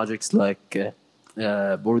see projects like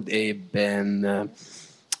Bored Ape and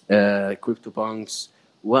CryptoPunks.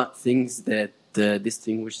 What things that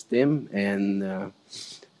distinguish them and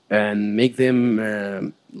make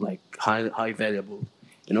them like high valuable,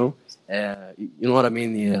 you know. You know what I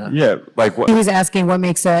mean? Yeah. Yeah, like what? He was asking what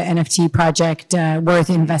makes a NFT project worth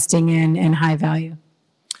investing in and high value.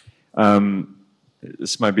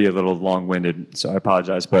 This might be a little long-winded, so I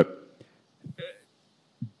apologize, but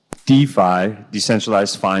DeFi,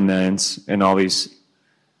 decentralized finance, and all these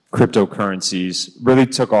cryptocurrencies really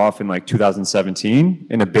took off in like 2017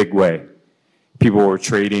 in a big way. People were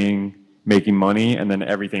trading, making money, and then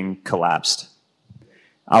everything collapsed.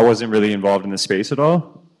 I wasn't really involved in the space at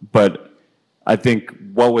all, but I think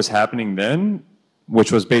what was happening then,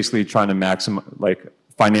 which was basically trying to maximize like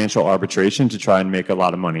financial arbitration to try and make a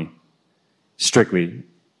lot of money, strictly.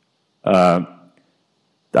 I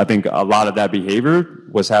think a lot of that behavior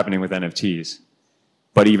was happening with NFTs,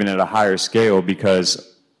 but even at a higher scale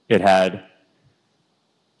because it had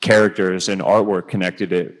characters and artwork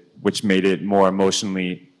connected it, which made it more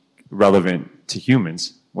emotionally relevant to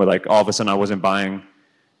humans. Where like all of a sudden I wasn't buying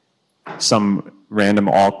some random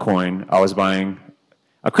altcoin, I was buying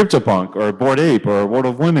a CryptoPunk or a Bored Ape or a World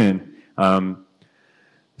of Women.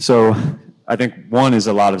 So I think one is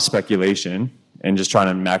a lot of speculation and just trying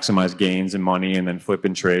to maximize gains and money and then flip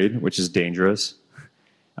and trade, which is dangerous.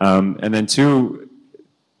 And then two,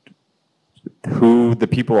 who the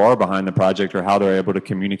people are behind the project or how they're able to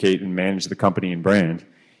communicate and manage the company and brand.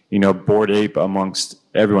 You know, Bored Ape amongst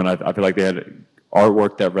everyone, I feel like they had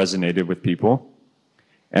artwork that resonated with people.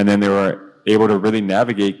 And then they were able to really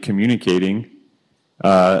navigate communicating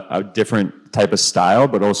a different type of style,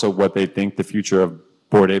 but also what they think the future of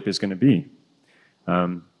Bored Ape is going to be.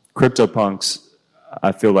 CryptoPunks,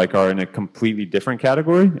 I feel like, are in a completely different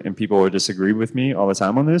category, and people will disagree with me all the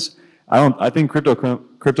time on this. I think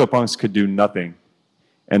CryptoPunks could do nothing,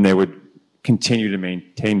 and they would continue to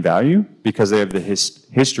maintain value because they have the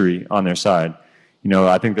history on their side. You know,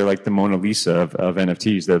 I think they're like the Mona Lisa of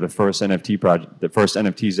NFTs. They're the first NFT project, the first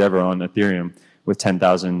NFTs ever on Ethereum with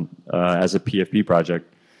 10,000 as a PFP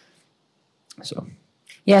project. So.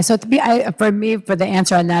 Yeah, so for the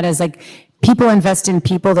answer on that is like people invest in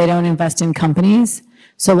people, they don't invest in companies.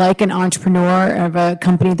 So like an entrepreneur of a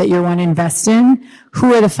company that you want to invest in,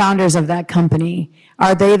 who are the founders of that company?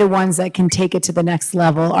 Are they the ones that can take it to the next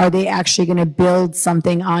level? Are they actually going to build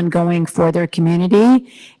something ongoing for their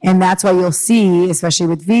community? And that's why you'll see, especially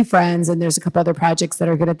with VeeFriends, and there's a couple other projects that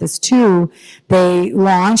are good at this too, they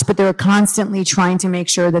launch, but they're constantly trying to make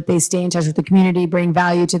sure that they stay in touch with the community, bring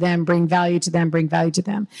value to them, bring value to them, bring value to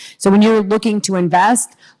them. So when you're looking to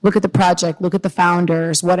invest, look at the project, look at the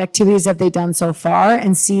founders, what activities have they done so far,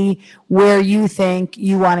 and see where you think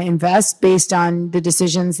you want to invest based on the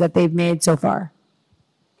decisions that they've made so far.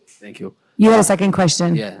 Thank you. You had a second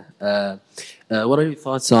question. Yeah. What are your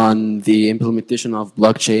thoughts on the implementation of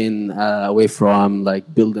blockchain away from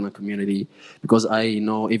like building a community? Because I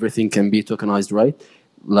know everything can be tokenized, right?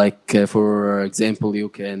 Like for example, you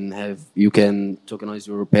can tokenize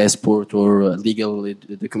your passport or legal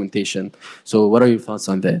documentation. So what are your thoughts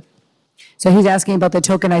on that? So he's asking about the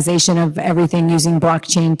tokenization of everything using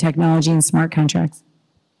blockchain technology and smart contracts.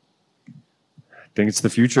 I think it's the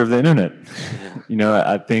future of the internet. You know,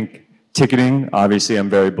 I think ticketing, obviously, I'm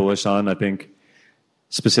very bullish on. I think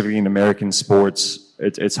specifically in American sports,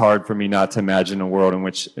 it's hard for me not to imagine a world in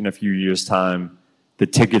which in a few years' time, the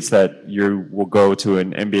tickets that you will go to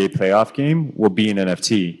an NBA playoff game will be an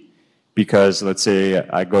NFT. Because let's say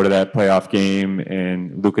I go to that playoff game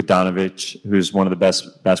and Luka Doncic, who's one of the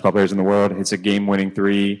best basketball players in the world, hits a game-winning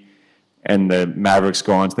three, and the Mavericks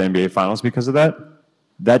go on to the NBA Finals because of that.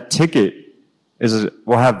 That ticket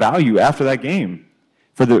will have value after that game.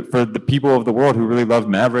 For the people of the world who really love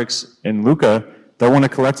Mavericks and Luka, they'll want to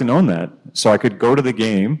collect and own that. So I could go to the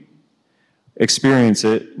game, experience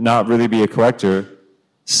it, not really be a collector,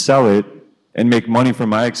 sell it, and make money from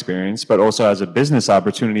my experience, but also as a business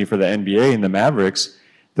opportunity for the NBA and the Mavericks,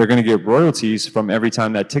 they're going to get royalties from every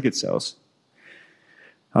time that ticket sells.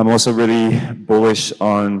 I'm also really bullish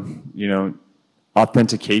on, you know,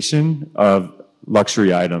 authentication of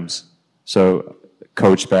luxury items. So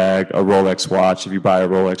Coach bag, a Rolex watch. If you buy a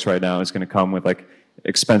Rolex right now, it's going to come with like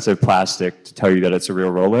expensive plastic to tell you that it's a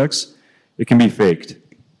real Rolex. It can be faked,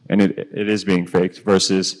 and it is being faked,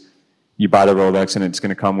 versus you buy the Rolex and it's going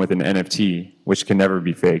to come with an NFT, which can never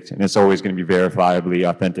be faked, and it's always going to be verifiably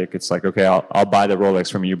authentic. It's like, okay, I'll buy the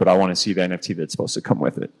Rolex from you, but I want to see the NFT that's supposed to come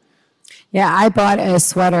with it. Yeah, I bought a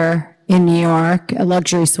sweater in New York, a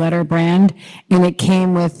luxury sweater brand, and it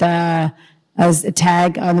came with as a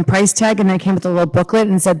tag on the price tag, and then it came with a little booklet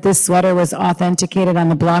and said this sweater was authenticated on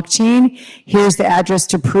the blockchain. Here's the address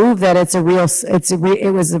to prove that it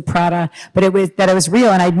was a Prada, but it was real,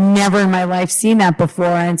 and I'd never in my life seen that before.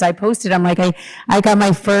 And so I posted, I'm like, I got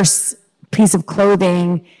my first piece of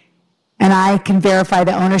clothing and I can verify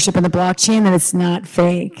the ownership in the blockchain, that it's not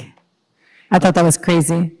fake. I thought that was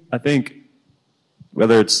crazy. I think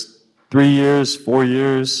whether it's 3 years, 4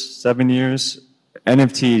 years, 7 years,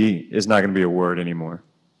 NFT is not going to be a word anymore.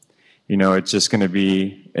 You know, it's just going to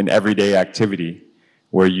be an everyday activity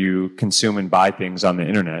where you consume and buy things on the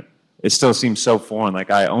internet. It still seems so foreign.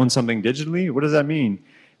 Like, I own something digitally? What does that mean?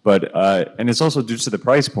 But, and it's also due to the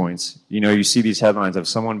price points. You know, you see these headlines of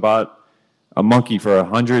someone bought a monkey for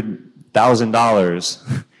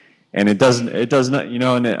 $100,000 and it doesn't, you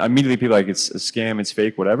know, and immediately people are like, it's a scam, it's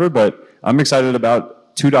fake, whatever. But I'm excited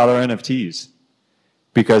about $2 NFTs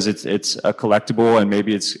because it's a collectible and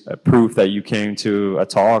maybe it's a proof that you came to a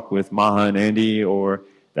talk with Maha and Andy, or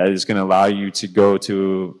that is going to allow you to go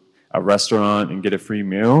to a restaurant and get a free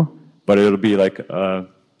meal, but it'll be like a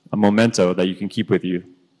memento that you can keep with you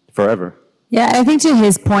forever. Yeah, I think to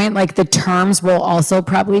his point, like the terms will also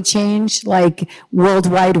probably change. Like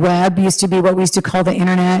World Wide Web used to be what we used to call the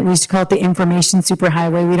internet. We used to call it the information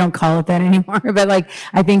superhighway. We don't call it that anymore. But like,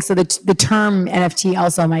 I think so the term NFT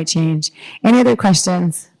also might change. Any other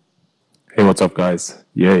questions? Hey, what's up, guys?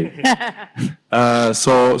 Yay.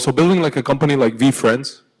 So building like a company like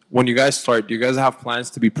VeeFriends, when you guys start, do you guys have plans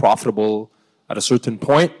to be profitable at a certain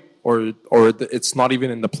point, or it's not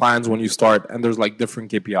even in the plans when you start and there's like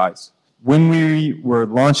different KPIs? When we were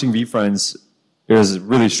launching VeeFriends, it was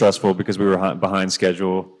really stressful because we were behind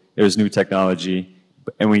schedule. There was new technology,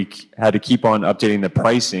 and we had to keep on updating the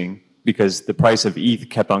pricing because the price of ETH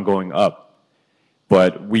kept on going up.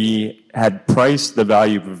 But we had priced the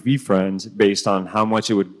value of VeeFriends based on how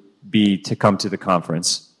much it would be to come to the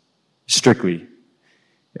conference, strictly.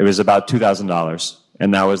 It was about $2,000,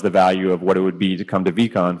 and that was the value of what it would be to come to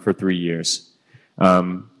VeeCon for 3 years.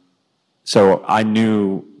 So I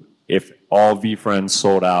knew if all VeeFriends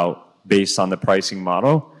sold out based on the pricing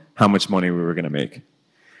model, how much money we were going to make.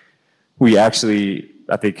 We actually,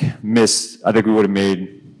 I think we would have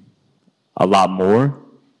made a lot more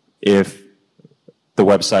if the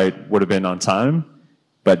website would have been on time.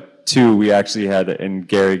 But 2, we actually had, and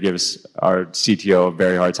Gary gives our CTO a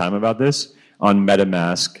very hard time about this, on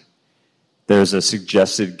MetaMask, there's a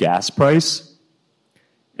suggested gas price,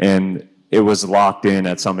 and it was locked in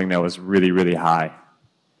at something that was really, really high.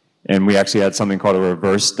 And we actually had something called a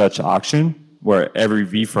reverse Dutch auction, where every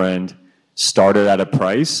VeeFriend started at a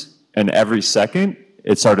price, and every second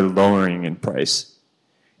it started lowering in price.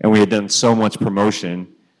 And we had done so much promotion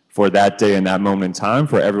for that day and that moment in time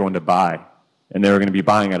for everyone to buy. And they were going to be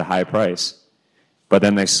buying at a high price. But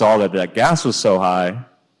then they saw that gas was so high,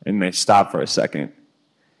 and they stopped for a second.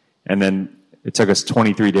 And then it took us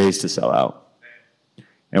 23 days to sell out.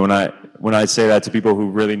 And when I say that to people who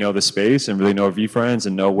really know the space and really know VeeFriends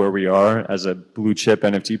and know where we are as a blue chip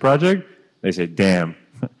NFT project, they say, damn,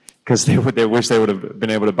 because they wish they would have been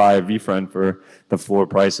able to buy a VeeFriend for the floor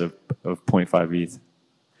price of 0.5 ETH.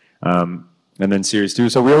 And then Series 2.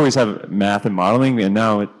 So we always have math and modeling, and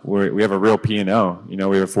now we have a real P&L. You know,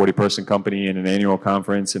 we have a 40-person company and an annual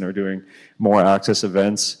conference, and we're doing more access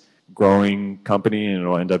events, growing company, and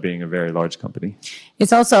it'll end up being a very large company.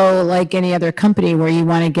 It's also like any other company where you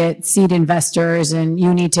want to get seed investors and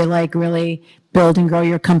you need to like really build and grow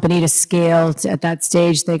your company to scale. At that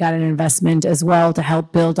stage, they got an investment as well to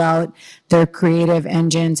help build out their creative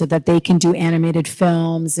engine so that they can do animated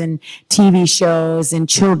films and TV shows and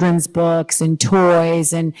children's books and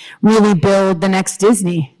toys and really build the next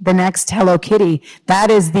Disney, the next Hello Kitty. That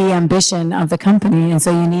is the ambition of the company. And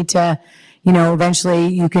so you need to, you know, eventually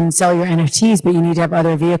you can sell your NFTs, but you need to have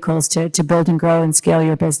other vehicles to build and grow and scale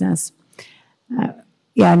your business.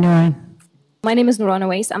 Nuran. My name is Nuran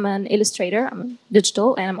Awais. I'm an illustrator. I'm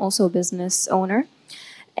digital, and I'm also a business owner.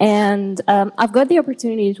 And I've got the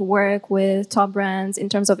opportunity to work with top brands in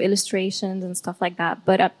terms of illustrations and stuff like that.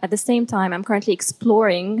 But at the same time, I'm currently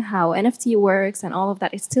exploring how NFT works and all of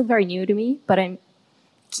that. It's still very new to me, but I'm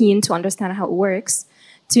keen to understand how it works.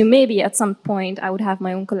 To maybe at some point I would have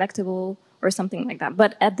my own collectible or something like that.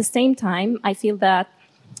 But at the same time, I feel that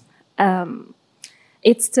I'm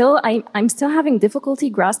still having difficulty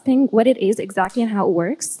grasping what it is exactly and how it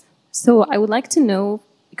works. So I would like to know,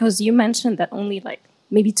 because you mentioned that only like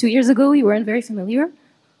maybe 2 years ago you weren't very familiar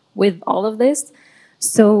with all of this.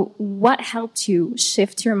 So what helped you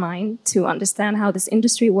shift your mind to understand how this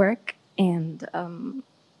industry works? And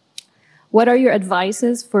what are your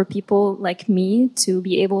advices for people like me to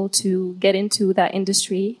be able to get into that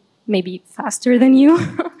industry maybe faster than you?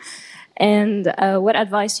 And what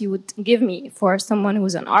advice you would give me for someone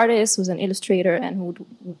who's an artist, who's an illustrator, and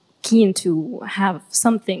who's keen to have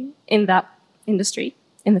something in that industry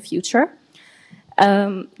in the future?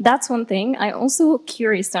 That's one thing. I'm also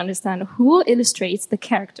curious to understand who illustrates the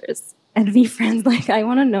characters at VFriends. Like, I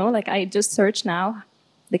want to know, like, I just search now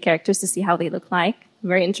the characters to see how they look like.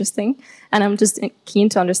 Very interesting. And I'm just keen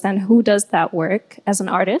to understand who does that work as an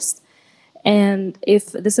artist. And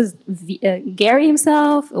if this is Gary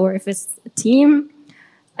himself or if it's a team,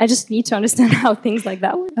 I just need to understand how things like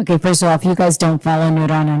that work. Okay, first of all, if you guys don't follow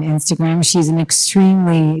Nuran on Instagram, she's an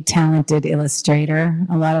extremely talented illustrator.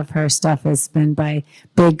 A lot of her stuff has been by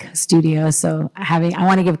big studios. So I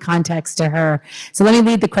want to give context to her. So let me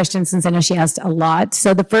lead the question since I know she asked a lot.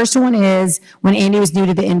 So the first one is, when Andy was new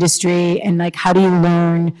to the industry, and like, how do you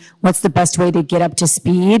learn? What's the best way to get up to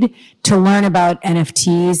speed to learn about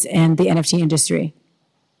NFTs and the NFT industry?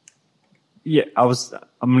 Yeah,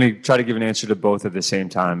 I'm going to try to give an answer to both at the same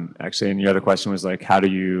time, actually. And your other question was like, how do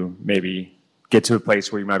you maybe get to a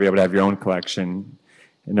place where you might be able to have your own collection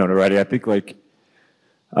and notoriety? I think like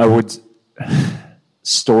I would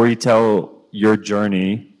storytell your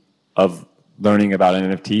journey of learning about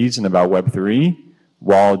NFTs and about Web3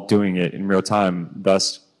 while doing it in real time.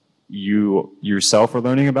 Thus, you yourself are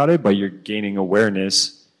learning about it, but you're gaining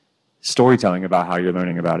awareness, storytelling about how you're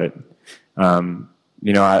learning about it.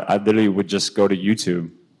 I literally would just go to YouTube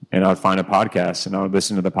and I would find a podcast and I would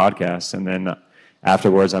listen to the podcast. And then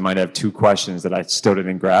afterwards, I might have two questions that I still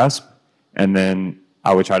didn't grasp. And then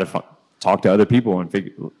I would try to talk to other people and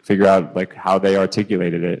figure out like how they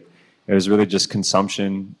articulated it. It was really just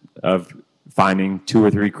consumption of finding 2 or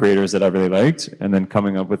 3 creators that I really liked and then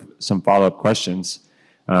coming up with some follow-up questions.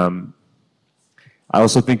 I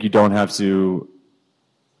also think you don't have to,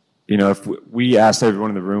 if we asked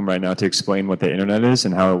everyone in the room right now to explain what the internet is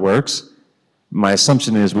and how it works, my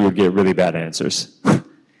assumption is we would get really bad answers.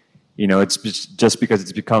 It's just because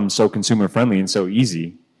it's become so consumer friendly and so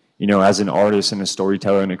easy. As an artist and a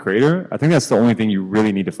storyteller and a creator, I think that's the only thing you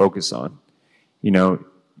really need to focus on.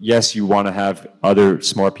 Yes, you want to have other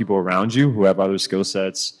smart people around you who have other skill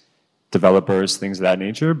sets, developers, things of that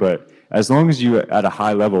nature. But as long as you, at a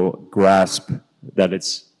high level, grasp that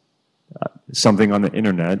it's something on the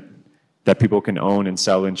internet that people can own and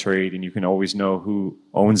sell and trade, and you can always know who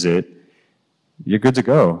owns it, you're good to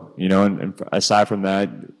go. And aside from that,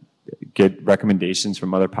 get recommendations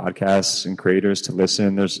from other podcasts and creators to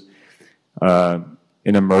listen. There's an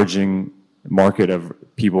emerging market of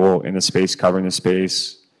people in the space covering the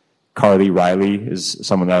space. Carly Riley is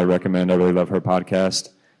someone that I recommend. I really love her podcast.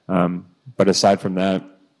 But aside from that,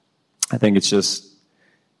 I think it's just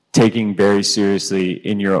taking very seriously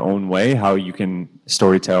in your own way how you can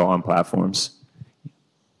storytell on platforms.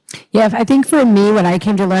 Yeah, I think for me, when I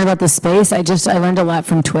came to learn about the space, I learned a lot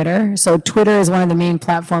from Twitter. So Twitter is one of the main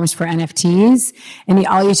platforms for NFTs. And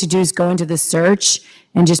all you have to do is go into the search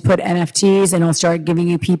and just put NFTs and it'll start giving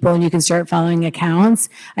you people and you can start following accounts.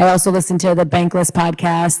 I also listen to the Bankless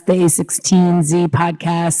podcast, the A16Z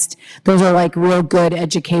podcast. Those are like real good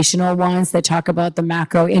educational ones that talk about the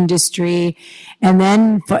macro industry. And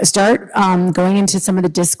then start going into some of the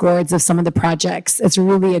discords of some of the projects. It's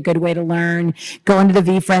really a good way to learn. Go into the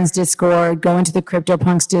VFriends Discord, go into the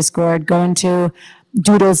CryptoPunks Discord, go into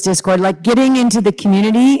Doodles Discord. Like getting into the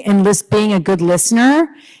community and being a good listener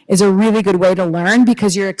is a really good way to learn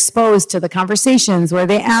because you're exposed to the conversations. What are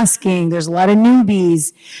they asking? There's a lot of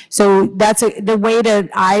newbies. So that's the way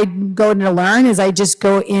I go to learn is I just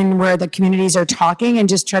go in where the communities are talking and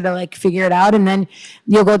just try to like figure it out. And then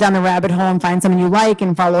you'll go down the rabbit hole and find someone you like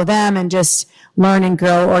and follow them and just learn and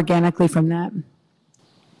grow organically from that.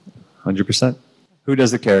 100%. Who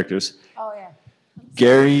does the characters? Oh, yeah.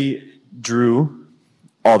 Gary drew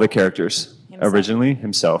all the characters originally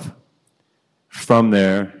himself. From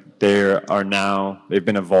there, they've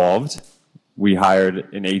been evolved. We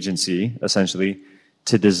hired an agency essentially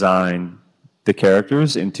to design the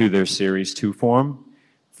characters into their series 2 form,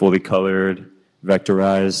 fully colored,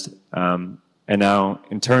 vectorized, and now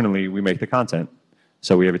internally we make the content.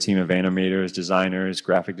 So we have a team of animators, designers,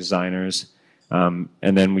 graphic designers, and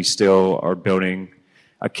then we still are building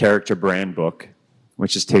a character brand book,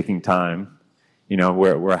 which is taking time.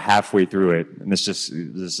 We're halfway through it, and this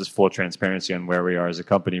is full transparency on where we are as a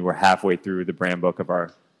company. We're halfway through the brand book of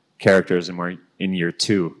our characters, and we're in year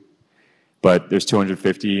 2. But there's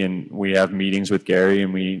 250, and we have meetings with Gary,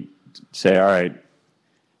 and we say, all right,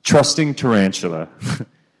 trusting tarantula,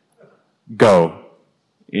 go.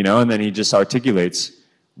 And then he just articulates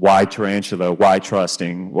why tarantula, why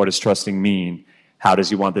trusting, what does trusting mean? How does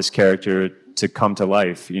he want this character to come to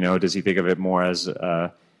life? Does he think of it more as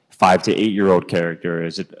 5 to 8 year old character?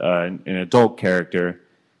 Is it an adult character?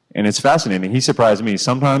 And it's fascinating. He surprised me.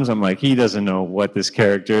 Sometimes I'm like, he doesn't know what this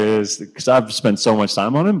character is because I've spent so much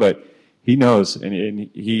time on him, but he knows, and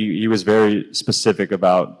he was very specific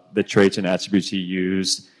about the traits and attributes he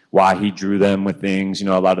used, why he drew them with things. You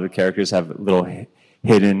know, a lot of the characters have little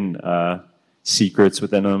hidden secrets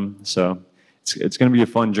within them. So it's going to be a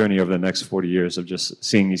fun journey over the next 40 years of just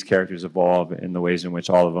seeing these characters evolve in the ways in which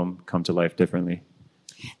all of them come to life differently.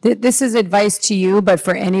 This is advice to you, but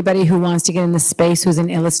for anybody who wants to get in the space who's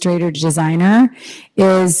an illustrator, designer,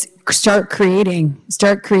 is start creating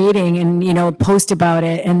and, you know, post about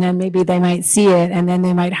it, and then maybe they might see it and then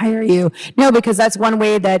they might hire you. No, because that's one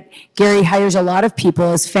way that Gary hires a lot of people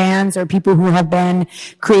as fans or people who have been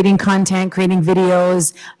creating content, creating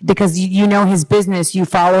videos, because you know his business, you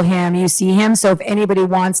follow him, you see him. So if anybody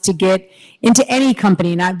wants to get into any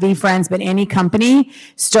company, not VeeFriends, but any company,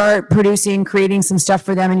 start producing, creating some stuff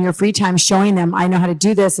for them in your free time, showing them, I know how to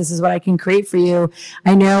do this. This is what I can create for you.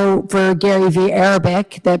 I know for Gary V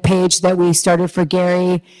Arabic, that page that we started for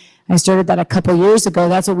Gary, I started that a couple years ago.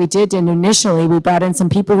 That's what we did initially. We brought in some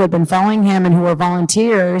people who had been following him and who were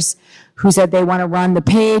volunteers who said they want to run the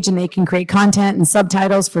page and they can create content and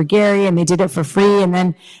subtitles for Gary, and they did it for free, and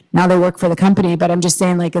then now they work for the company. But I'm just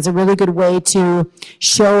saying, like, it's a really good way to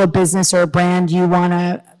show a business or a brand you want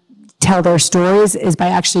to tell their stories is by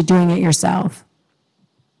actually doing it yourself.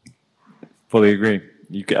 Fully agree.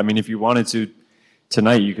 I mean, if you wanted to,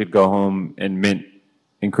 tonight you could go home and mint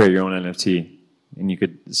and create your own NFT. And you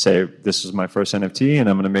could say, this is my first NFT and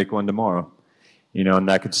I'm going to make one tomorrow. You know, and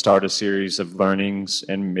that could start a series of learnings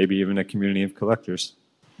and maybe even a community of collectors.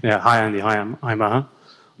 Yeah, hi Andy, hi, I'm Maha.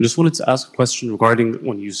 I just wanted to ask a question regarding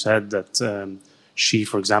when you said that she,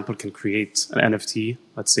 for example, can create an NFT.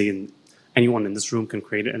 Let's say anyone in this room can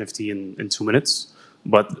create an NFT in 2 minutes,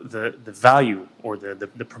 but the value or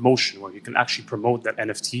the promotion where you can actually promote that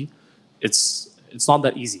NFT, it's not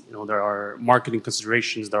that easy. You know, there are marketing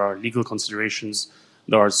considerations, there are legal considerations,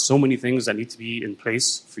 there are so many things that need to be in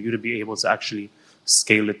place for you to be able to actually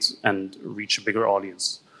scale it and reach a bigger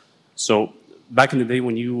audience. So back in the day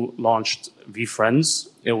when you launched VeeFriends,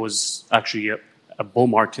 it was actually a bull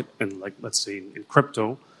market in, like, let's say in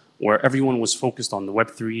crypto, where everyone was focused on the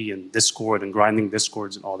Web3 and Discord and grinding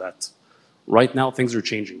Discords and all that. Right now, things are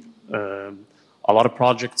changing. A lot of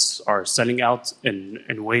projects are selling out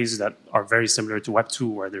in ways that are very similar to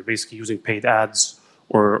Web2, where they're basically using paid ads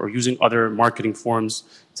or using other marketing forms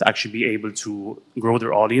to actually be able to grow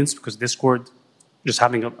their audience, because Discord, just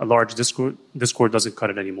having a large Discord doesn't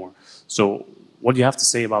cut it anymore. So what do you have to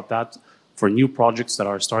say about that for new projects that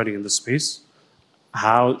are starting in this space?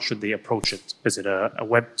 How should they approach it? Is it a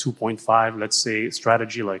Web 2.5, let's say,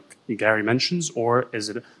 strategy like Gary mentions, or is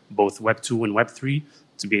it both Web 2 and Web 3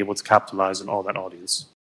 to be able to capitalize on all that audience?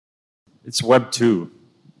 It's Web 2.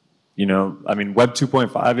 You know, I mean, Web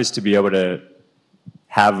 2.5 is to be able to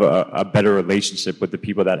have a better relationship with the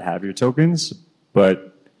people that have your tokens, but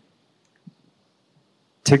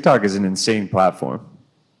TikTok is an insane platform.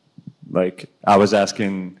 Like, I was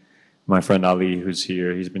asking my friend Ali, who's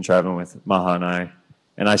here, he's been traveling with Maha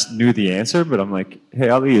and I knew the answer, but I'm like, hey,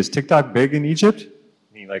 Ali, is TikTok big in Egypt? And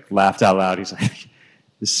he like laughed out loud. He's like,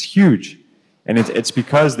 this is huge. And it's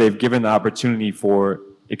because they've given the opportunity for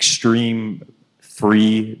extreme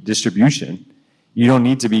free distribution. You don't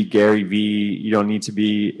need to be Gary Vee, you don't need to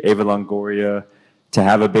be Eva Longoria to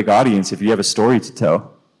have a big audience if you have a story to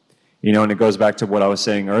tell. You know, and it goes back to what I was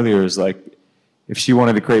saying earlier, is like, if she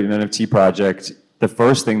wanted to create an NFT project, the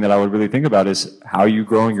first thing that I would really think about is how are you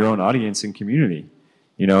growing your own audience and community?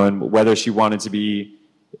 You know, and whether she wanted to be,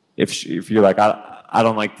 if you're like, I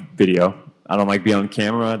don't like video, I don't like being on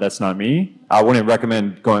camera, that's not me, I wouldn't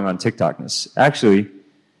recommend going on TikTok. Actually,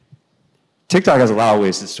 TikTok has a lot of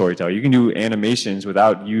ways to storytell. You can do animations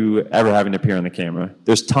without you ever having to appear on the camera.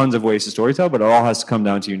 There's tons of ways to storytell, but it all has to come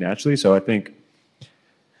down to you naturally. So I think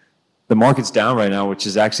the market's down right now, which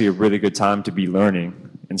is actually a really good time to be learning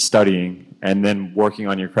and studying and then working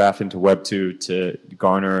on your craft into Web 2 to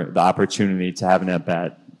garner the opportunity to have an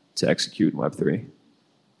at-bat to execute in Web 3.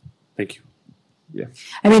 Thank you. Yeah.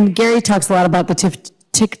 I mean, Gary talks a lot about the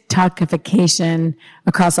TikTokification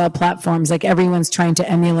across all platforms. Like, everyone's trying to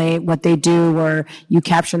emulate what they do, or you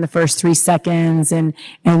capture in the first 3 seconds and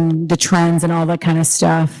the trends and all that kind of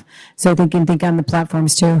stuff. So I think you can think on the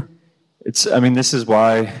platforms too. I mean, this is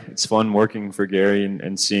why it's fun working for Gary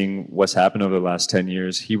and seeing what's happened over the last 10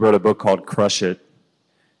 years. He wrote a book called Crush It.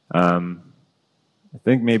 I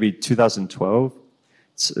think maybe 2012.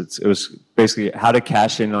 It was basically how to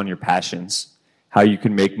cash in on your passions, how you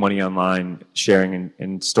can make money online sharing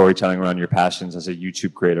and storytelling around your passions as a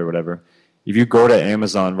YouTube creator or whatever. If you go to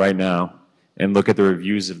Amazon right now and look at the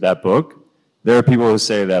reviews of that book, there are people who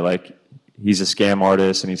say that, like, he's a scam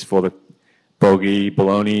artist and he's full of bogey,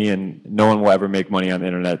 baloney, and no one will ever make money on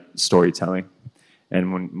internet storytelling.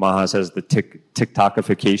 And when Maha says the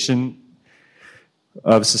TikTokification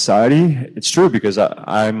of society, it's true, because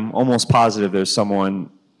I'm almost positive there's someone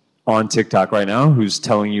on TikTok right now who's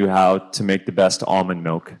telling you how to make the best almond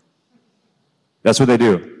milk. That's what they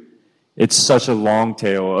do. It's such a long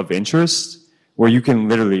tail of interest where you can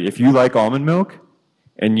literally, if you like almond milk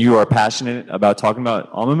and you are passionate about talking about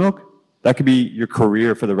almond milk, that could be your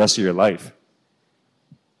career for the rest of your life.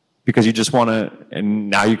 Because you just want to, and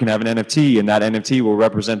now you can have an NFT, and that NFT will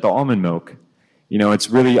represent the almond milk. You know,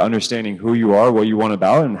 it's really understanding who you are, what you want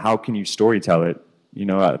about, and how can you storytell it. You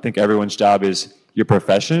know, I think everyone's job is your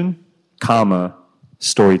profession, comma,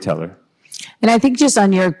 storyteller. And I think just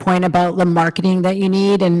on your point about the marketing that you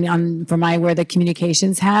need, and on from I wear the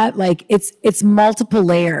communications hat, like it's multiple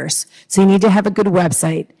layers. So you need to have a good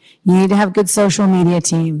website. You need to have a good social media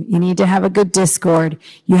team. You need to have a good Discord.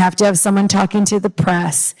 You have to have someone talking to the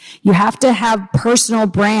press. You have to have personal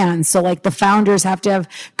brands. So like the founders have to have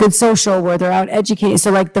good social where they're out educating.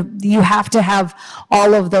 So like you have to have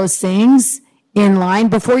all of those things in line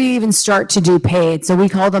before you even start to do paid. So we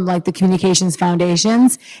call them like the communications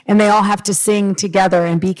foundations, and they all have to sing together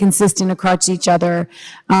and be consistent across each other.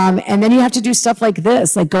 And then you have to do stuff like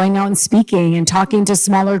this, like going out and speaking and talking to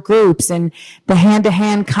smaller groups, and the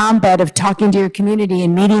hand-to-hand combat of talking to your community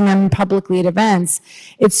and meeting them publicly at events.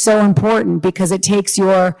 It's so important because it takes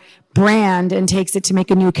your brand and takes it to make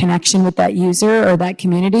a new connection with that user or that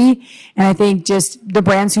community. And I think just the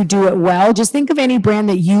brands who do it well, just think of any brand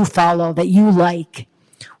that you follow, that you like.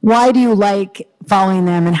 Why do you like following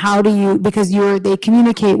them, and how do you, because they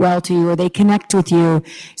communicate well to you or they connect with you.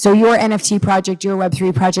 So your NFT project, your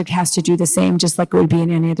Web3 project has to do the same, just like it would be in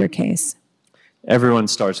any other case. Everyone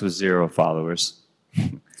starts with 0 followers.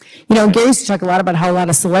 You know, Gary used to talk a lot about how a lot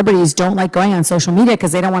of celebrities don't like going on social media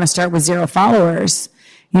because they don't want to start with 0 followers.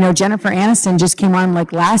 You know, Jennifer Aniston just came on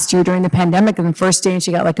like last year during the pandemic, and the first day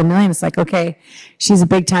she got like 1 million. It's like, okay, she's a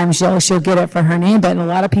big time. She'll get it for her name, but a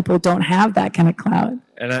lot of people don't have that kind of clout.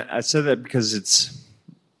 And I said that because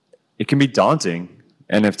it can be daunting.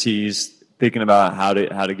 NFTs, thinking about how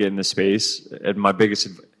to get in the space. And my biggest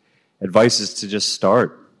advice is to just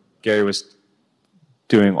start. Gary was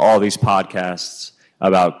doing all these podcasts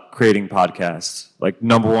about creating podcasts. Like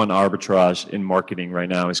 #1 arbitrage in marketing right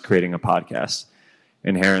now is creating a podcast.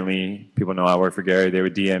 Inherently, people know I work for Gary. They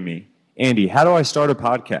would DM me, Andy, how do I start a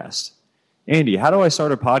podcast? Andy, how do I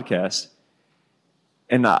start a podcast?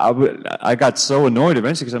 And I got so annoyed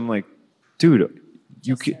eventually because I'm like, dude,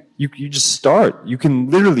 you just start. You can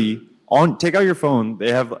literally take out your phone.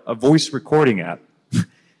 They have a voice recording app.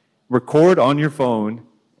 Record on your phone,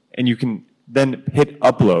 and you can then hit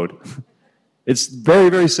upload. It's very,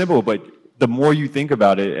 very simple, but the more you think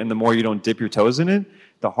about it and the more you don't dip your toes in it,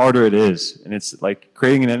 the harder it is. And it's like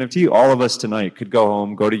creating an NFT. All of us tonight could go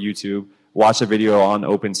home, go to YouTube, watch a video on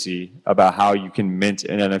OpenSea about how you can mint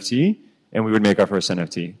an NFT, and we would make our first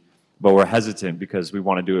NFT. But we're hesitant because we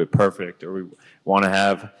want to do it perfect, or we want to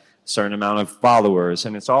have a certain amount of followers,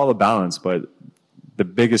 and it's all a balance. But the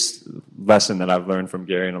biggest lesson that I've learned from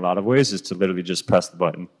Gary in a lot of ways is to literally just press the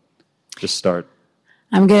button. Just start.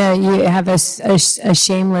 You have a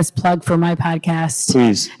shameless plug for my podcast.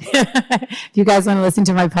 Please. If you guys want to listen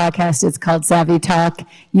to my podcast, it's called Savvy Talk.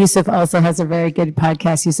 Yusuf also has a very good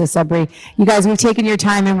podcast, Yusuf Sabri. You guys, we've taken your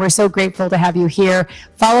time, and we're so grateful to have you here.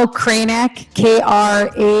 Follow Krainak,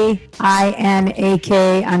 Krainak,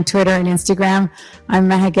 on Twitter and Instagram. I'm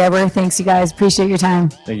Maha Geber. Thanks, you guys. Appreciate your time.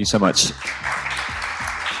 Thank you so much.